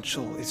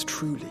potential is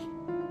truly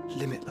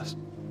limitless.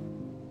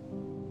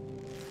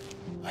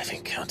 I've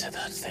encountered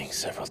that thing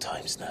several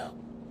times now.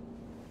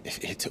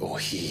 If it or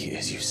he,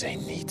 as you say,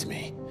 needs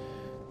me,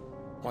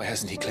 why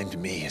hasn't he claimed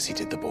me as he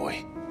did the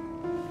boy?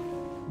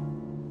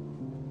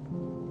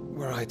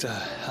 Were I to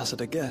hazard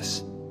a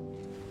guess,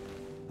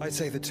 I'd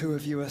say the two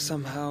of you are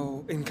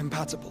somehow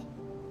incompatible.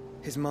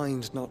 His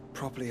mind not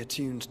properly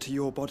attuned to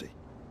your body.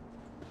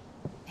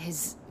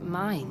 His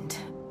mind.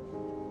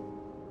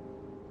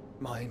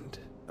 Mind,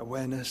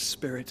 awareness,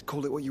 spirit,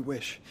 call it what you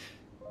wish.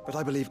 But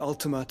I believe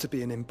Ultima to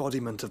be an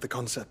embodiment of the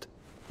concept.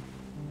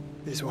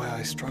 It is why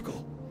I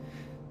struggle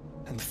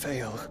and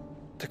fail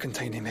to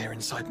contain him here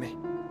inside me.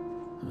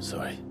 I'm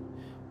sorry.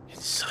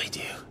 Inside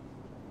you?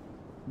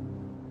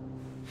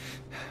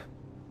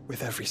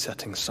 With every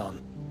setting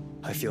sun,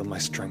 I feel my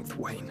strength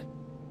wane.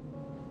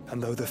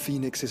 And though the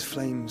Phoenix's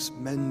flames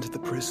mend the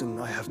prison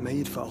I have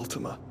made for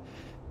Ultima,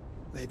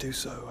 they do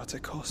so at a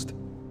cost.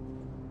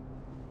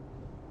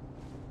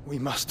 We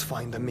must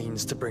find a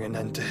means to bring an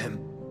end to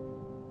him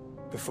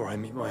before I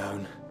meet my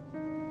own.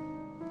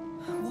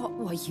 What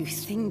were you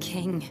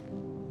thinking?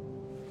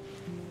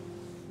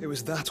 It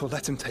was that or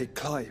let him take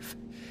Clive.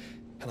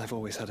 And I've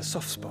always had a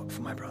soft spot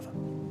for my brother.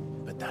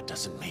 But that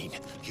doesn't mean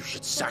you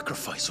should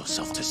sacrifice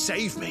yourself to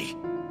save me.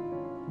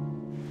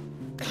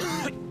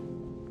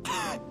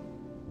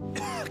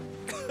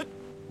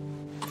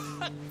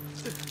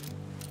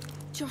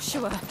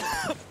 Joshua.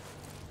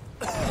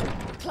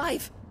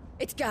 Clive,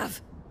 it's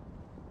Gav.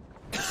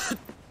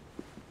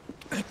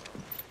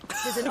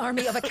 There's an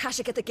army of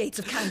Akashic at the gates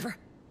of Canver.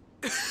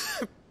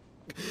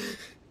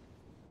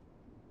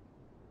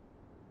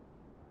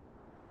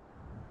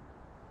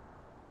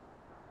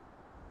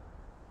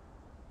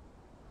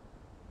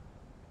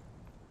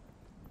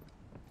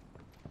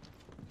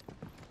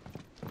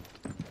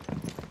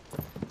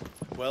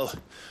 Well,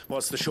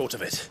 what's the short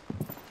of it?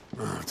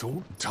 I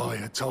thought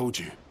Tyre told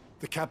you.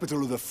 The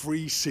capital of the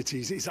Free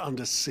Cities is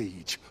under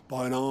siege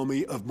by an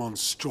army of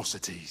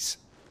monstrosities.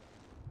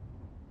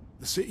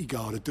 The City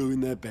Guard are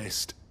doing their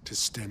best to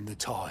stem the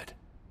tide,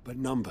 but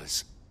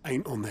numbers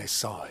ain't on their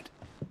side.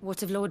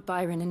 What of Lord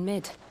Byron and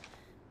Mid?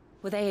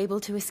 Were they able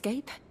to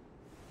escape?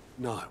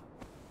 No,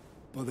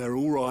 but they're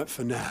all right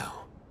for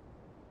now.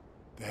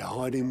 They're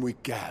hiding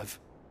with Gav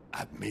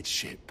at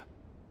midship.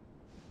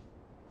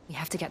 We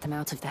have to get them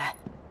out of there.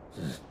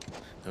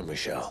 And we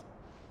shall.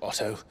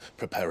 Otto,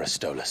 prepare a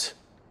Stolas.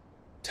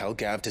 Tell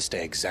Gav to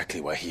stay exactly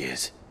where he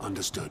is.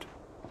 Understood.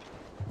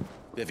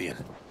 Vivian,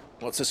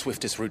 what's the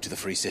swiftest route to the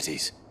Free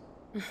Cities?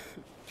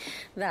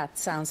 That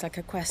sounds like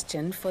a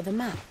question for the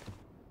map.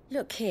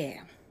 Look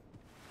here.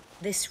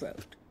 This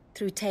road,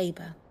 through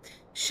Tabor,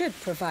 should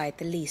provide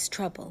the least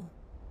trouble.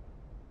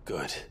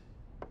 Good.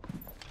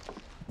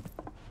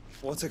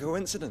 What a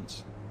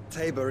coincidence.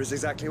 Tabor is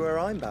exactly where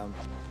I'm bound.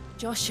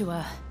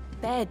 Joshua,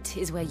 bed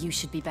is where you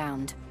should be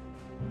bound.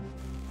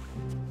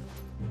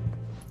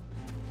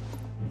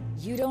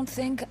 You don't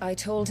think I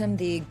told him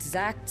the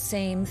exact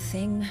same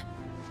thing?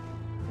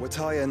 Were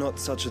Tyre not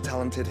such a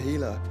talented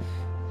healer,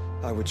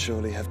 I would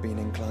surely have been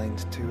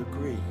inclined to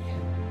agree.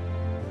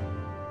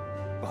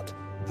 But,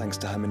 thanks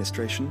to her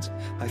ministrations,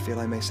 I feel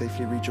I may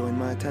safely rejoin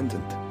my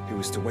attendant, who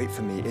was to wait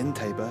for me in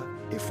Tabor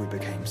if we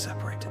became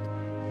separated.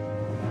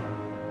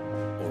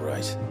 All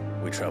right,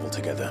 we travel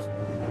together.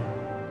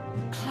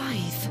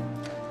 Clive.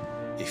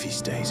 If he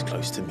stays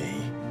close to me,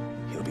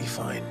 he'll be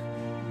fine.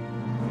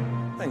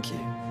 Thank you,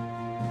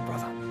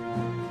 brother.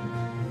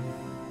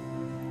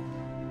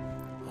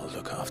 I'll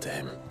look after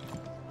him.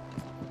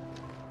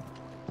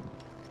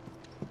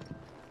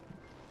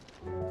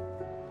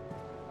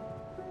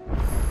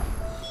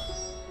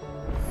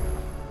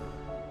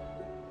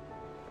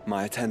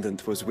 My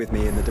attendant was with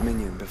me in the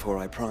Dominion before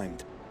I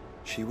primed.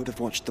 She would have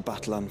watched the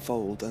battle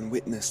unfold and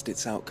witnessed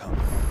its outcome.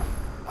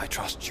 I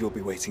trust you'll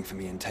be waiting for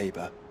me in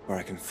Tabor, where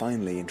I can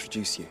finally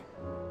introduce you.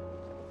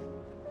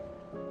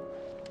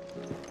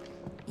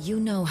 You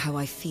know how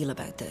I feel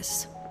about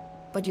this,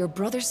 but your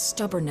brother's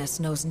stubbornness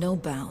knows no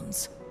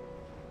bounds.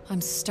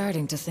 I'm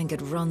starting to think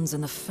it runs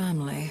in the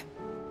family.